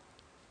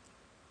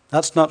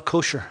 That's not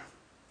kosher.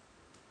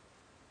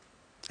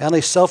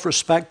 Any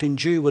self-respecting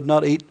Jew would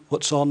not eat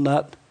what's on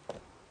that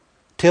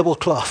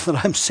tablecloth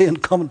that I'm seeing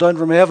coming down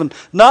from heaven.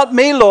 Not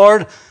me,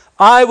 Lord.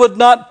 I would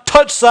not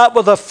touch that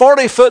with a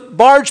 40-foot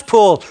barge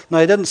pole." Now,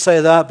 he didn't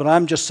say that, but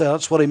I'm just saying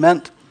that's what he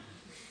meant.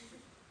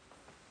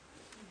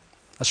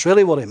 That's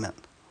really what he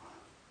meant.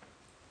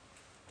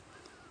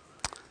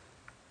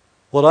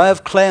 "What I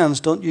have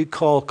cleansed, don't you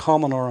call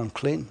common or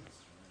unclean."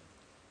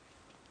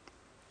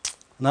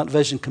 And that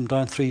vision came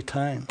down 3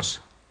 times.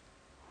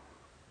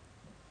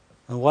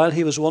 And while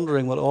he was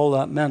wondering what all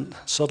that meant,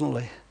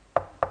 suddenly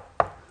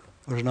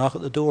there was a knock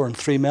at the door, and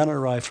 3 men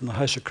arrived from the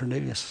house of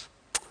Cornelius.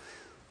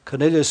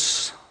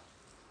 Cornelius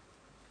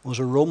was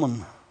a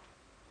Roman,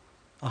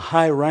 a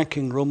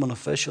high-ranking Roman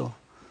official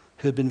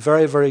who had been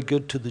very, very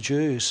good to the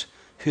Jews,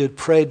 who had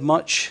prayed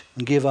much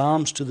and gave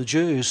alms to the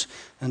Jews,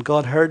 and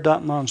God heard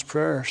that man's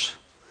prayers.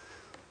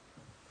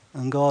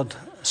 And God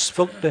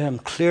spoke to him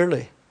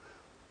clearly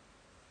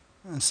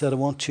and said, "I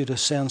want you to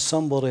send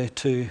somebody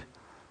to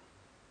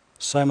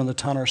Simon the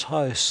Tanner's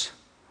house,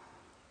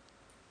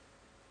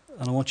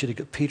 and I want you to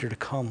get Peter to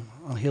come,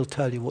 and he'll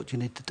tell you what you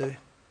need to do."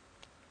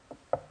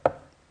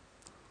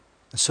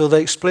 And so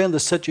they explained the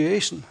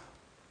situation.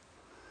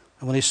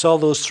 And when he saw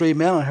those 3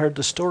 men and heard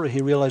the story,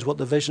 he realized what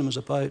the vision was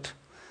about.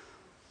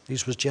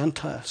 These were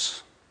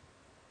Gentiles.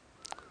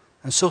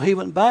 And so he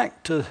went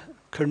back to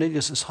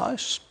Cornelius'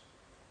 house.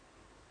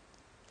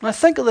 Now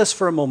think of this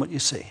for a moment, you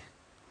see.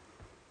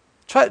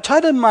 Try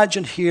to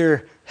imagine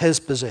here his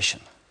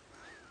position.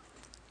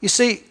 You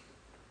see,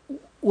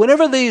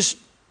 whenever these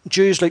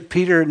Jews like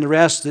Peter and the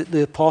rest,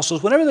 the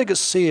apostles, whenever they get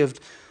saved,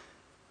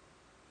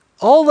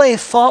 all they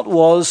thought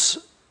was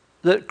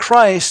that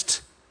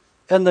Christ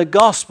and the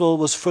gospel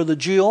was for the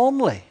Jew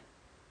only.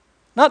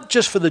 Not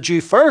just for the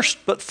Jew first,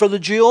 but for the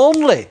Jew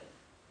only.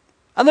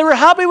 And they were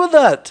happy with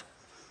that.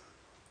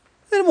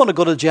 They didn't want to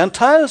go to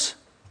Gentiles,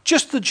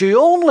 just the Jew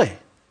only.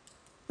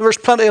 There was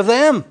plenty of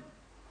them.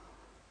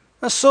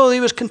 And so he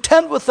was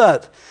content with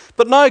that.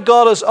 But now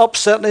God is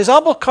upsetting his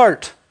apple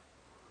cart.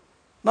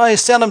 Now he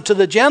sent him to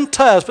the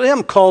Gentiles, but he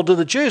hasn't called to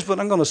the Jews, but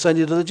I'm going to send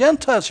you to the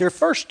Gentiles here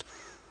first.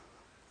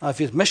 I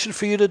have a mission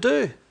for you to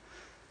do.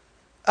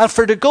 And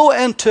for to go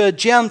into a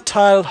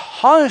Gentile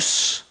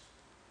house,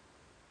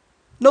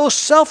 no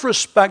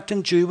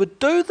self-respecting Jew would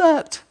do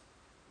that.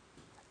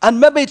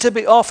 And maybe to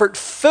be offered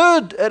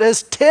food at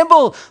his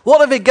table.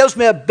 What if he gives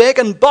me a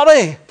bacon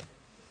butty?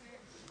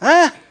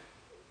 What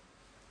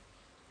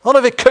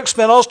if he cooks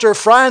me an Ulster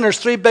fry and there's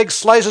 3 big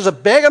slices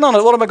of bacon on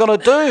it? What am I going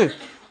to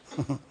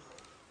do?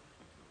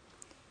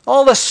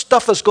 All this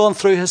stuff is going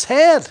through his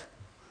head.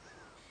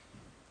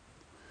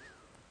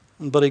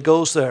 But he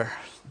goes there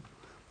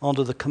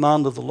under the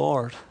command of the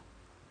Lord.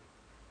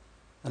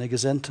 And he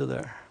goes into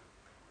there.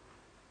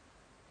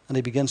 And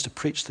he begins to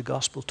preach the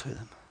gospel to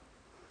them.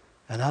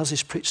 And as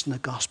he's preaching the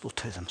gospel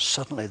to them,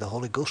 suddenly the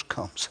Holy Ghost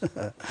comes.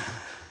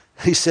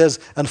 He says,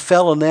 and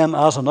fell on them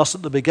as on us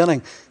at the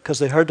beginning, because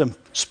they heard him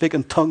speak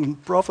in tongues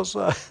and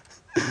prophesy.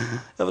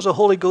 It was a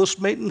Holy Ghost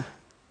meeting.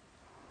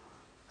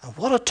 And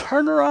what a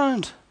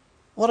turnaround.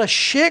 What a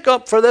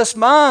shake-up for this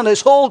man.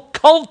 His whole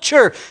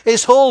culture,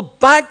 his whole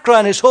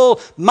background, his whole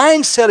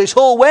mindset, his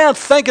whole way of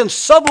thinking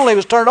suddenly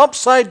was turned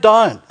upside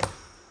down.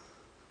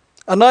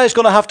 And now he's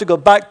going to have to go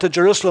back to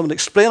Jerusalem and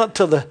explain it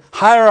to the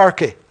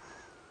hierarchy.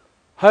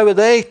 How would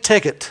they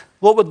take it?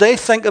 What would they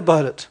think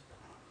about it?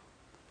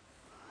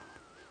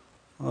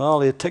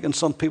 Well, he had taken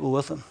some people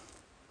with him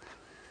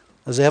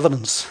as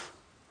evidence.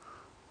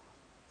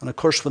 And of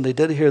course, when they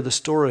did hear the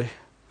story,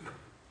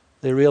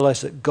 they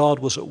realized that God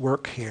was at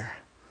work here.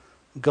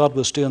 God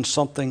was doing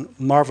something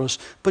marvelous.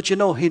 But you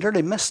know, he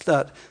nearly missed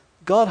that.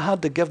 God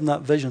had to give him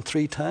that vision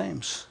 3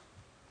 times.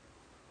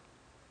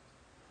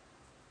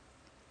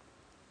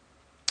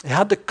 He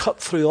had to cut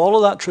through all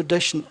of that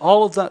tradition,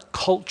 all of that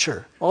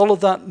culture, all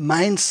of that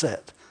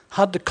mindset.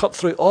 Had to cut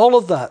through all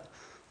of that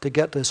to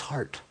get to his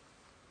heart.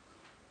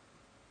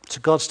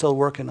 So God's still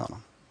working on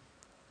him.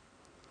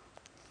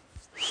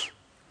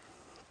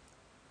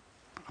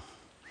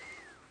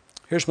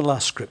 Here's my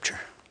last scripture.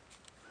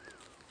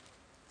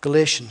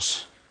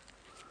 Galatians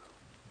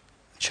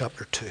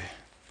chapter 2.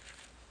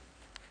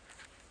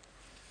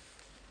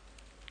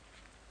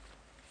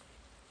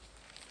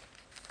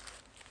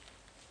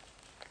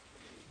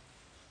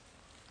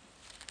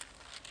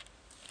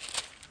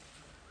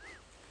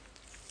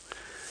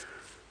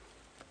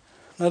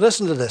 Now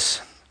listen to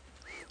this.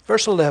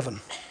 Verse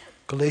 11,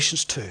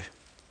 Galatians 2.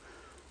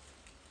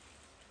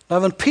 Now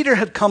when Peter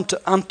had come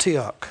to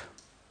Antioch,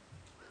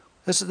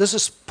 this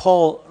is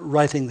Paul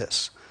writing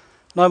this.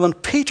 Now when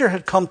Peter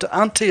had come to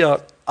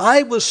Antioch,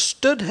 I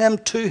withstood him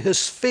to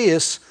his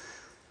face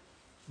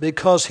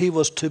because he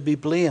was to be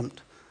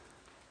blamed.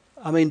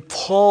 I mean,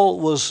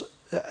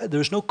 there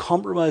was no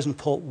compromise in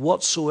Paul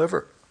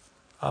whatsoever.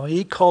 I mean,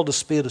 he called a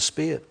spade a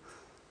spade.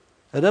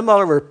 It didn't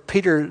matter where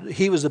Peter,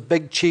 he was a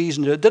big cheese,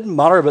 and it didn't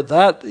matter about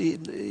that.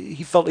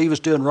 He felt he was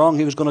doing wrong.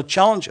 He was going to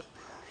challenge him.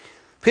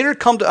 Peter had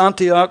come to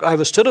Antioch. I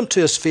withstood him to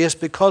his face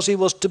because he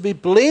was to be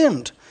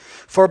blamed.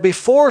 For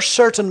before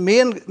certain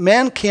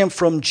men came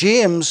from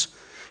James,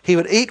 he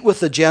would eat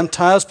with the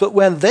Gentiles, but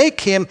when they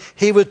came,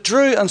 he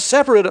withdrew and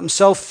separated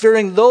himself,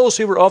 fearing those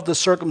who were of the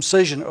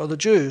circumcision, or the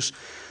Jews.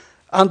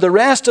 And the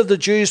rest of the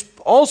Jews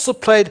also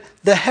played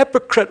the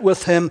hypocrite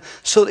with him,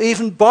 so that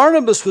even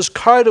Barnabas was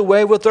carried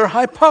away with their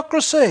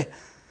hypocrisy.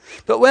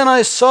 But when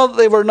I saw that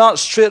they were not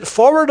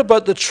straightforward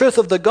about the truth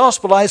of the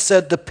gospel, I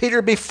said to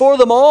Peter before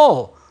them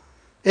all,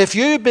 if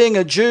you, being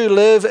a Jew,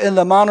 live in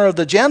the manner of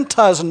the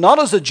Gentiles and not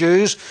as the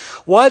Jews,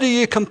 why do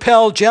you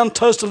compel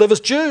Gentiles to live as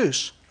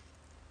Jews?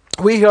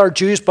 We who are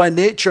Jews by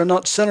nature are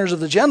not sinners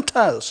of the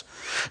Gentiles,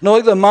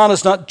 knowing that man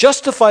is not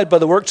justified by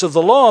the works of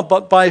the law,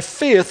 but by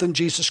faith in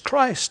Jesus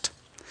Christ.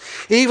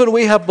 Even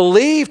we have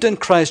believed in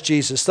Christ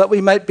Jesus, that we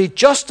might be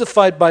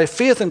justified by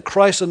faith in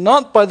Christ and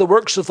not by the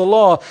works of the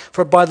law.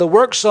 For by the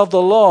works of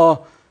the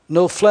law,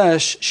 no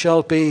flesh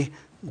shall be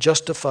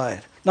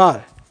justified.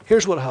 Now,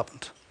 here's what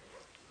happened.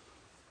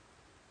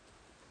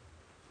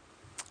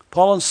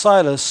 Paul and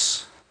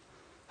Silas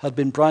had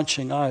been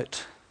branching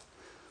out.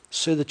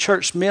 So the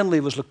church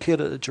mainly was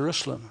located at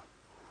Jerusalem.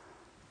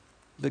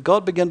 But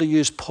God began to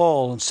use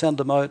Paul and send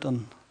him out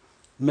on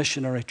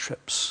missionary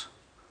trips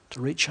to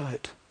reach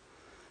out.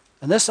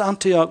 And this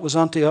Antioch was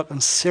Antioch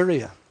in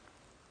Syria.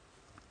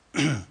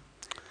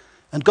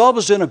 And God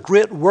was doing a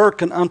great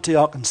work in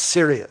Antioch in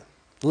Syria.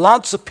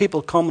 Lots of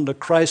people coming to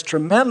Christ.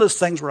 Tremendous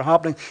things were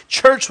happening.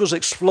 Church was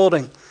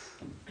exploding.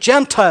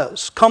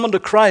 Gentiles coming to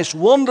Christ.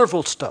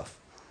 Wonderful stuff.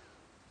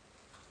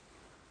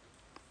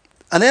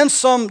 And then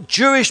some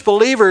Jewish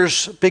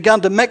believers began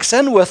to mix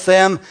in with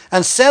them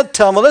and said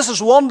to them, well, this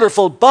is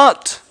wonderful,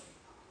 but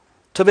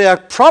to be a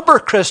proper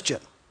Christian,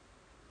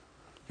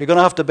 you're going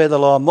to have to obey the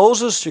law of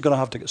Moses. You're going to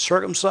have to get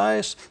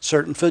circumcised.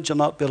 Certain foods you'll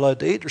not be allowed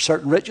to eat, or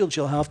certain rituals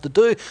you'll have to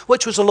do,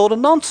 which was a load of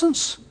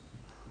nonsense.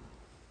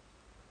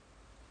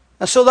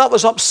 And so that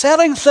was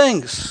upsetting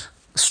things,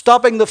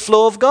 stopping the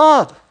flow of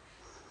God.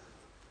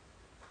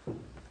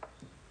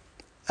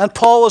 And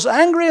Paul was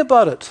angry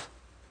about it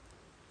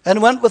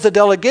and went with a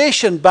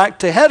delegation back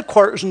to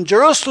headquarters in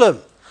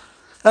Jerusalem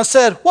and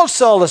said,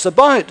 what's all this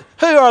about?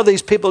 Who are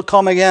these people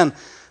coming in?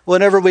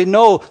 Whenever we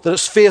know that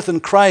it's faith in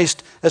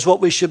Christ is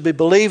what we should be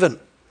believing.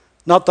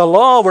 Not the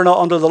law. We're not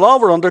under the law.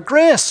 We're under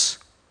grace.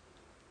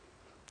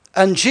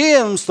 And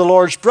James, the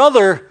Lord's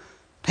brother,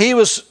 he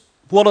was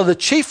one of the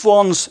chief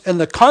ones in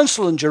the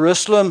council in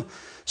Jerusalem.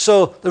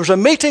 So there was a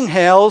meeting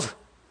held,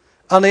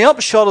 and the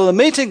upshot of the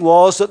meeting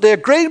was that they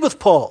agreed with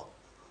Paul.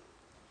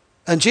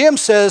 And James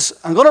says,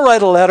 I'm going to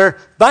write a letter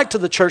back to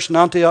the church in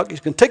Antioch. You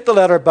can take the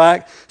letter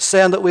back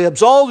saying that we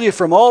absolve you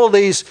from all of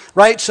these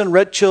rites and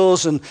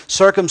rituals and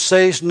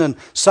circumcision and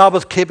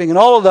Sabbath keeping and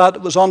all of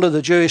that was under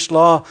the Jewish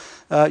law.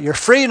 You're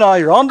free now.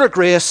 You're under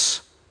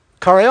grace.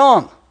 Carry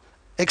on.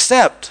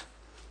 Except,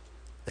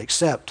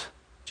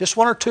 just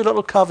one or two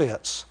little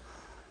caveats.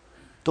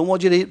 Don't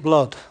want you to eat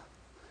blood.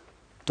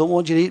 Don't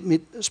want you to eat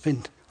meat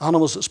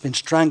animals that's been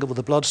strangled with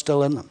the blood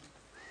still in them.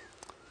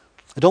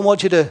 I don't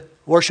want you to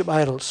worship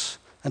idols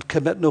and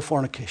commit no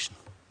fornication.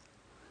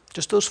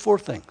 Just those four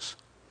things.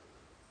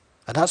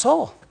 And that's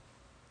all.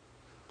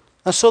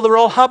 And so they were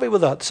all happy with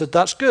that. They said,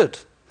 that's good.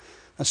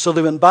 And so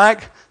they went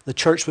back. The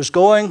church was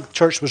going.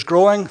 Church was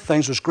growing.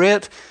 Things was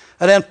great.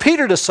 And then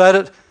Peter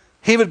decided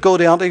he would go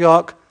to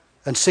Antioch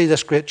and see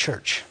this great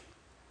church.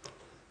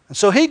 And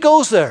so he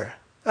goes there.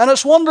 And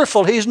it's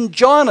wonderful. He's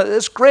enjoying it.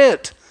 It's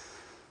great.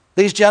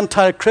 These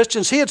Gentile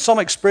Christians, he had some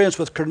experience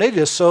with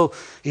Cornelius, so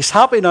he's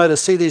happy now to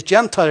see these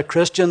Gentile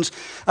Christians.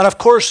 And of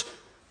course,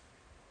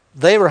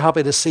 they were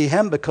happy to see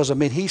him because,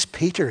 he's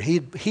Peter.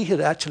 He had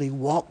actually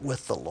walked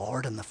with the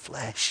Lord in the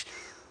flesh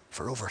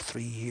for over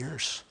 3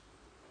 years.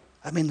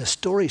 The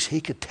stories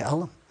he could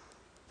tell them,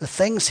 the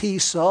things he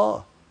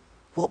saw.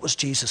 What was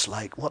Jesus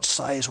like? What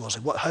size was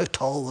he? How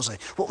tall was he?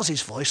 What was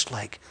his voice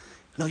like?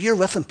 You're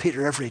with him,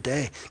 Peter, every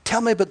day. Tell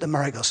me about the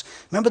miracles.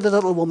 Remember the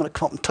little woman that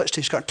came up and touched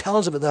his skirt? Tell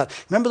us about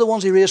that. Remember the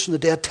ones he raised from the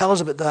dead? Tell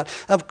us about that.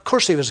 And of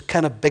course, he was a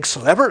kind of big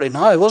celebrity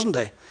now, wasn't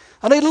he?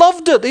 And he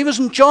loved it. He was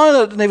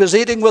enjoying it. And he was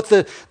eating with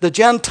the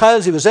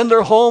Gentiles. He was in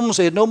their homes.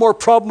 He had no more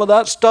problem with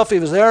that stuff. He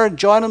was there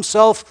enjoying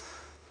himself.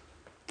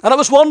 And it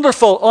was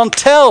wonderful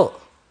until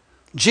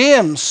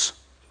James,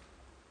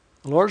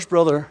 the Lord's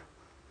brother,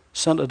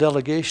 sent a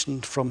delegation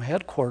from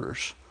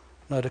headquarters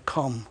now to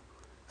come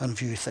and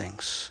view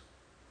things.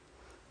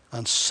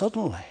 And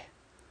suddenly,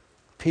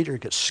 Peter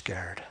gets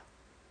scared.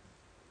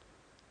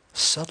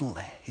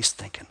 Suddenly, he's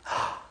thinking,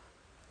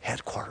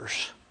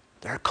 headquarters.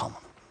 They're coming.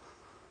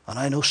 And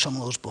I know some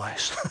of those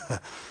boys.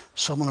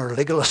 Some of them are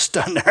legalists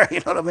down there, you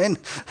know what I mean?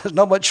 There's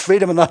not much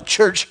freedom in that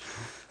church.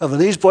 And when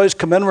these boys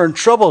come in, we're in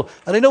trouble.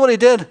 And you know what he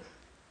did?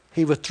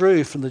 He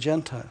withdrew from the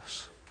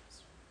Gentiles.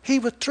 He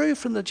withdrew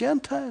from the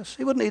Gentiles.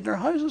 He wouldn't eat in their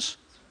houses.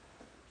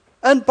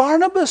 And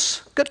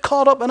Barnabas got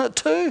caught up in it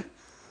too.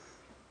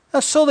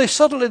 And so they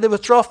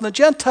withdraw from the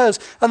Gentiles.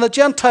 And the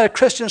Gentile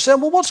Christians said,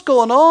 well, what's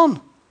going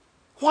on?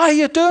 Why are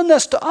you doing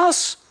this to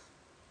us?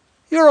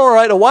 You're all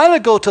right a while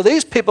ago till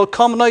these people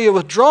come, now you're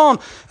withdrawn.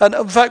 And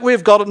in fact,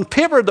 we've got it in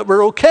paper that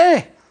we're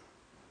okay.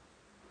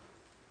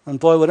 And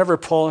boy, whenever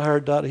Paul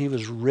heard that, he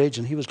was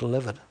raging. He was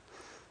livid.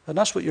 And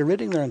that's what you're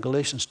reading there in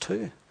Galatians 2.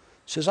 He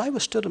says, I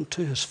withstood him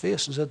to his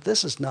face and said,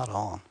 this is not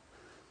on.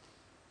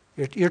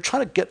 You're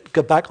trying to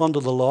get back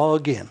onto the law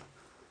again.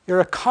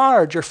 You're a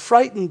coward. You're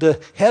frightened to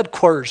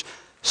headquarters.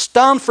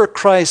 Stand for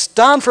Christ.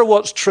 Stand for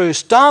what's true.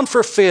 Stand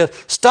for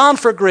faith. Stand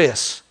for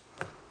grace.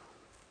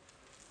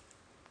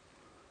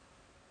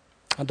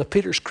 And to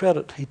Peter's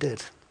credit, he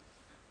did.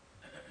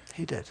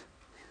 He did.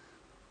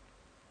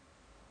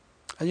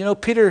 And you know,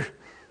 Peter,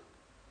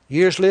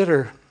 years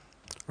later,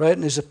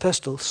 writing his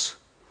epistles,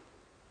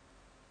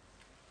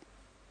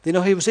 you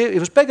know, he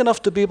was big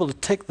enough to be able to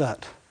take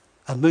that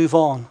and move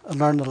on and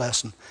learn the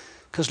lesson.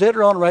 Because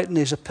later on, writing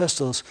these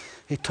epistles,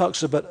 he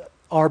talks about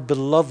our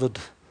beloved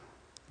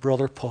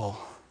brother Paul.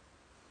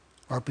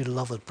 Our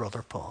beloved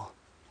brother Paul.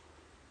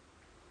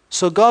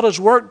 So God has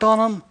worked on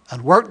him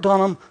and worked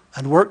on him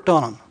and worked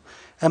on him.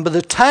 And by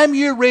the time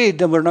you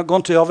read, and we're not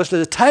going to obviously,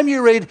 the time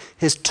you read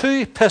his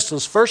 2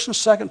 epistles, 1st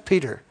and 2nd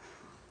Peter,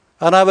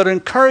 and I would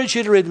encourage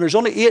you to read them. There's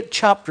only 8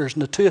 chapters in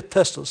the 2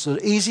 epistles, so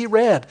they're easy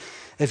read.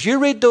 If you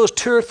read those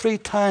 2 or 3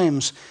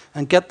 times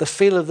and get the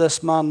feel of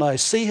this man now,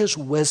 see his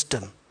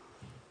wisdom,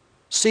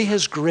 see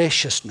his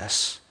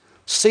graciousness,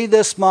 see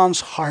this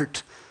man's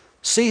heart,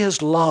 see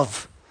his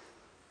love,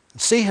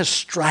 see his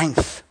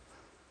strength,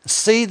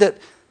 see that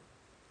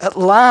at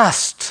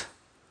last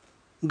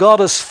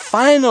God has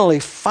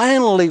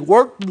finally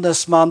worked in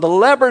this man. The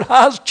leopard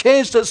has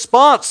changed its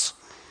spots.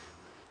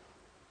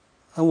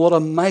 And what a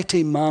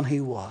mighty man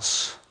he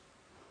was.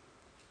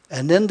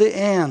 And in the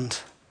end,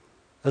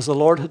 as the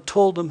Lord had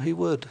told him he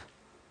would,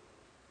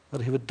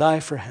 that he would die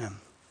for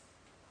him.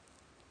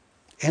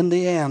 In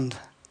the end,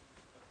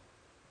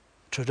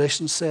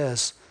 tradition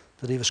says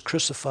that he was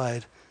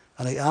crucified,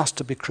 and he asked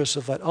to be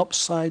crucified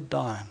upside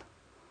down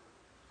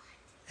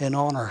in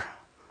honor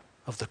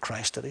of the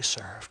Christ that he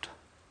served.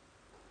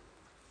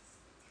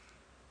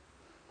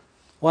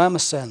 Why am I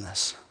saying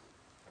this?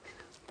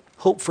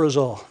 Hope for us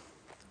all.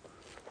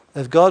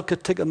 If God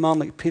could take a man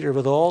like Peter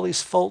with all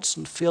his faults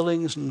and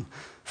failings and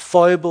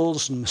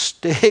foibles and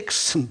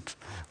mistakes and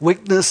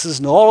weaknesses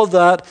and all of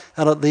that,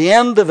 and at the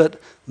end of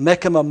it,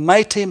 make him a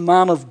mighty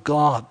man of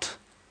God,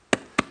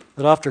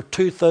 that after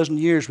 2,000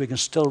 years we can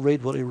still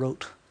read what he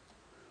wrote.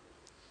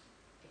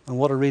 And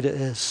what a read it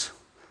is.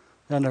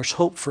 And there's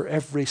hope for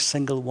every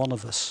single one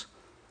of us.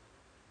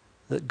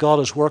 That God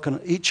is working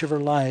on each of our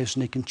lives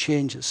and he can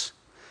change us.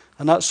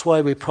 And that's why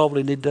we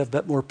probably need to have a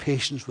bit more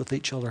patience with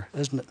each other,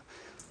 isn't it?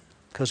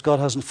 Because God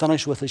hasn't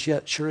finished with us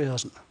yet. Sure he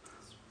hasn't.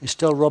 He's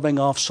still rubbing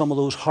off some of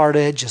those hard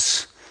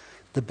edges.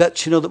 The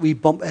bits, you know, that we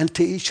bump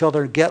into each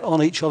other and get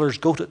on each other's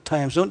goat at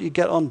times. Don't you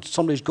get on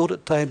somebody's goat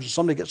at times and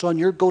somebody gets on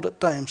your goat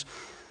at times.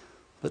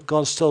 But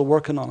God's still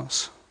working on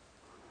us.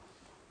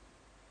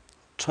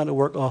 Trying to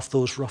work off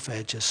those rough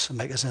edges and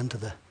make us into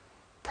the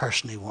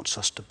person he wants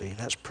us to be.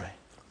 Let's pray.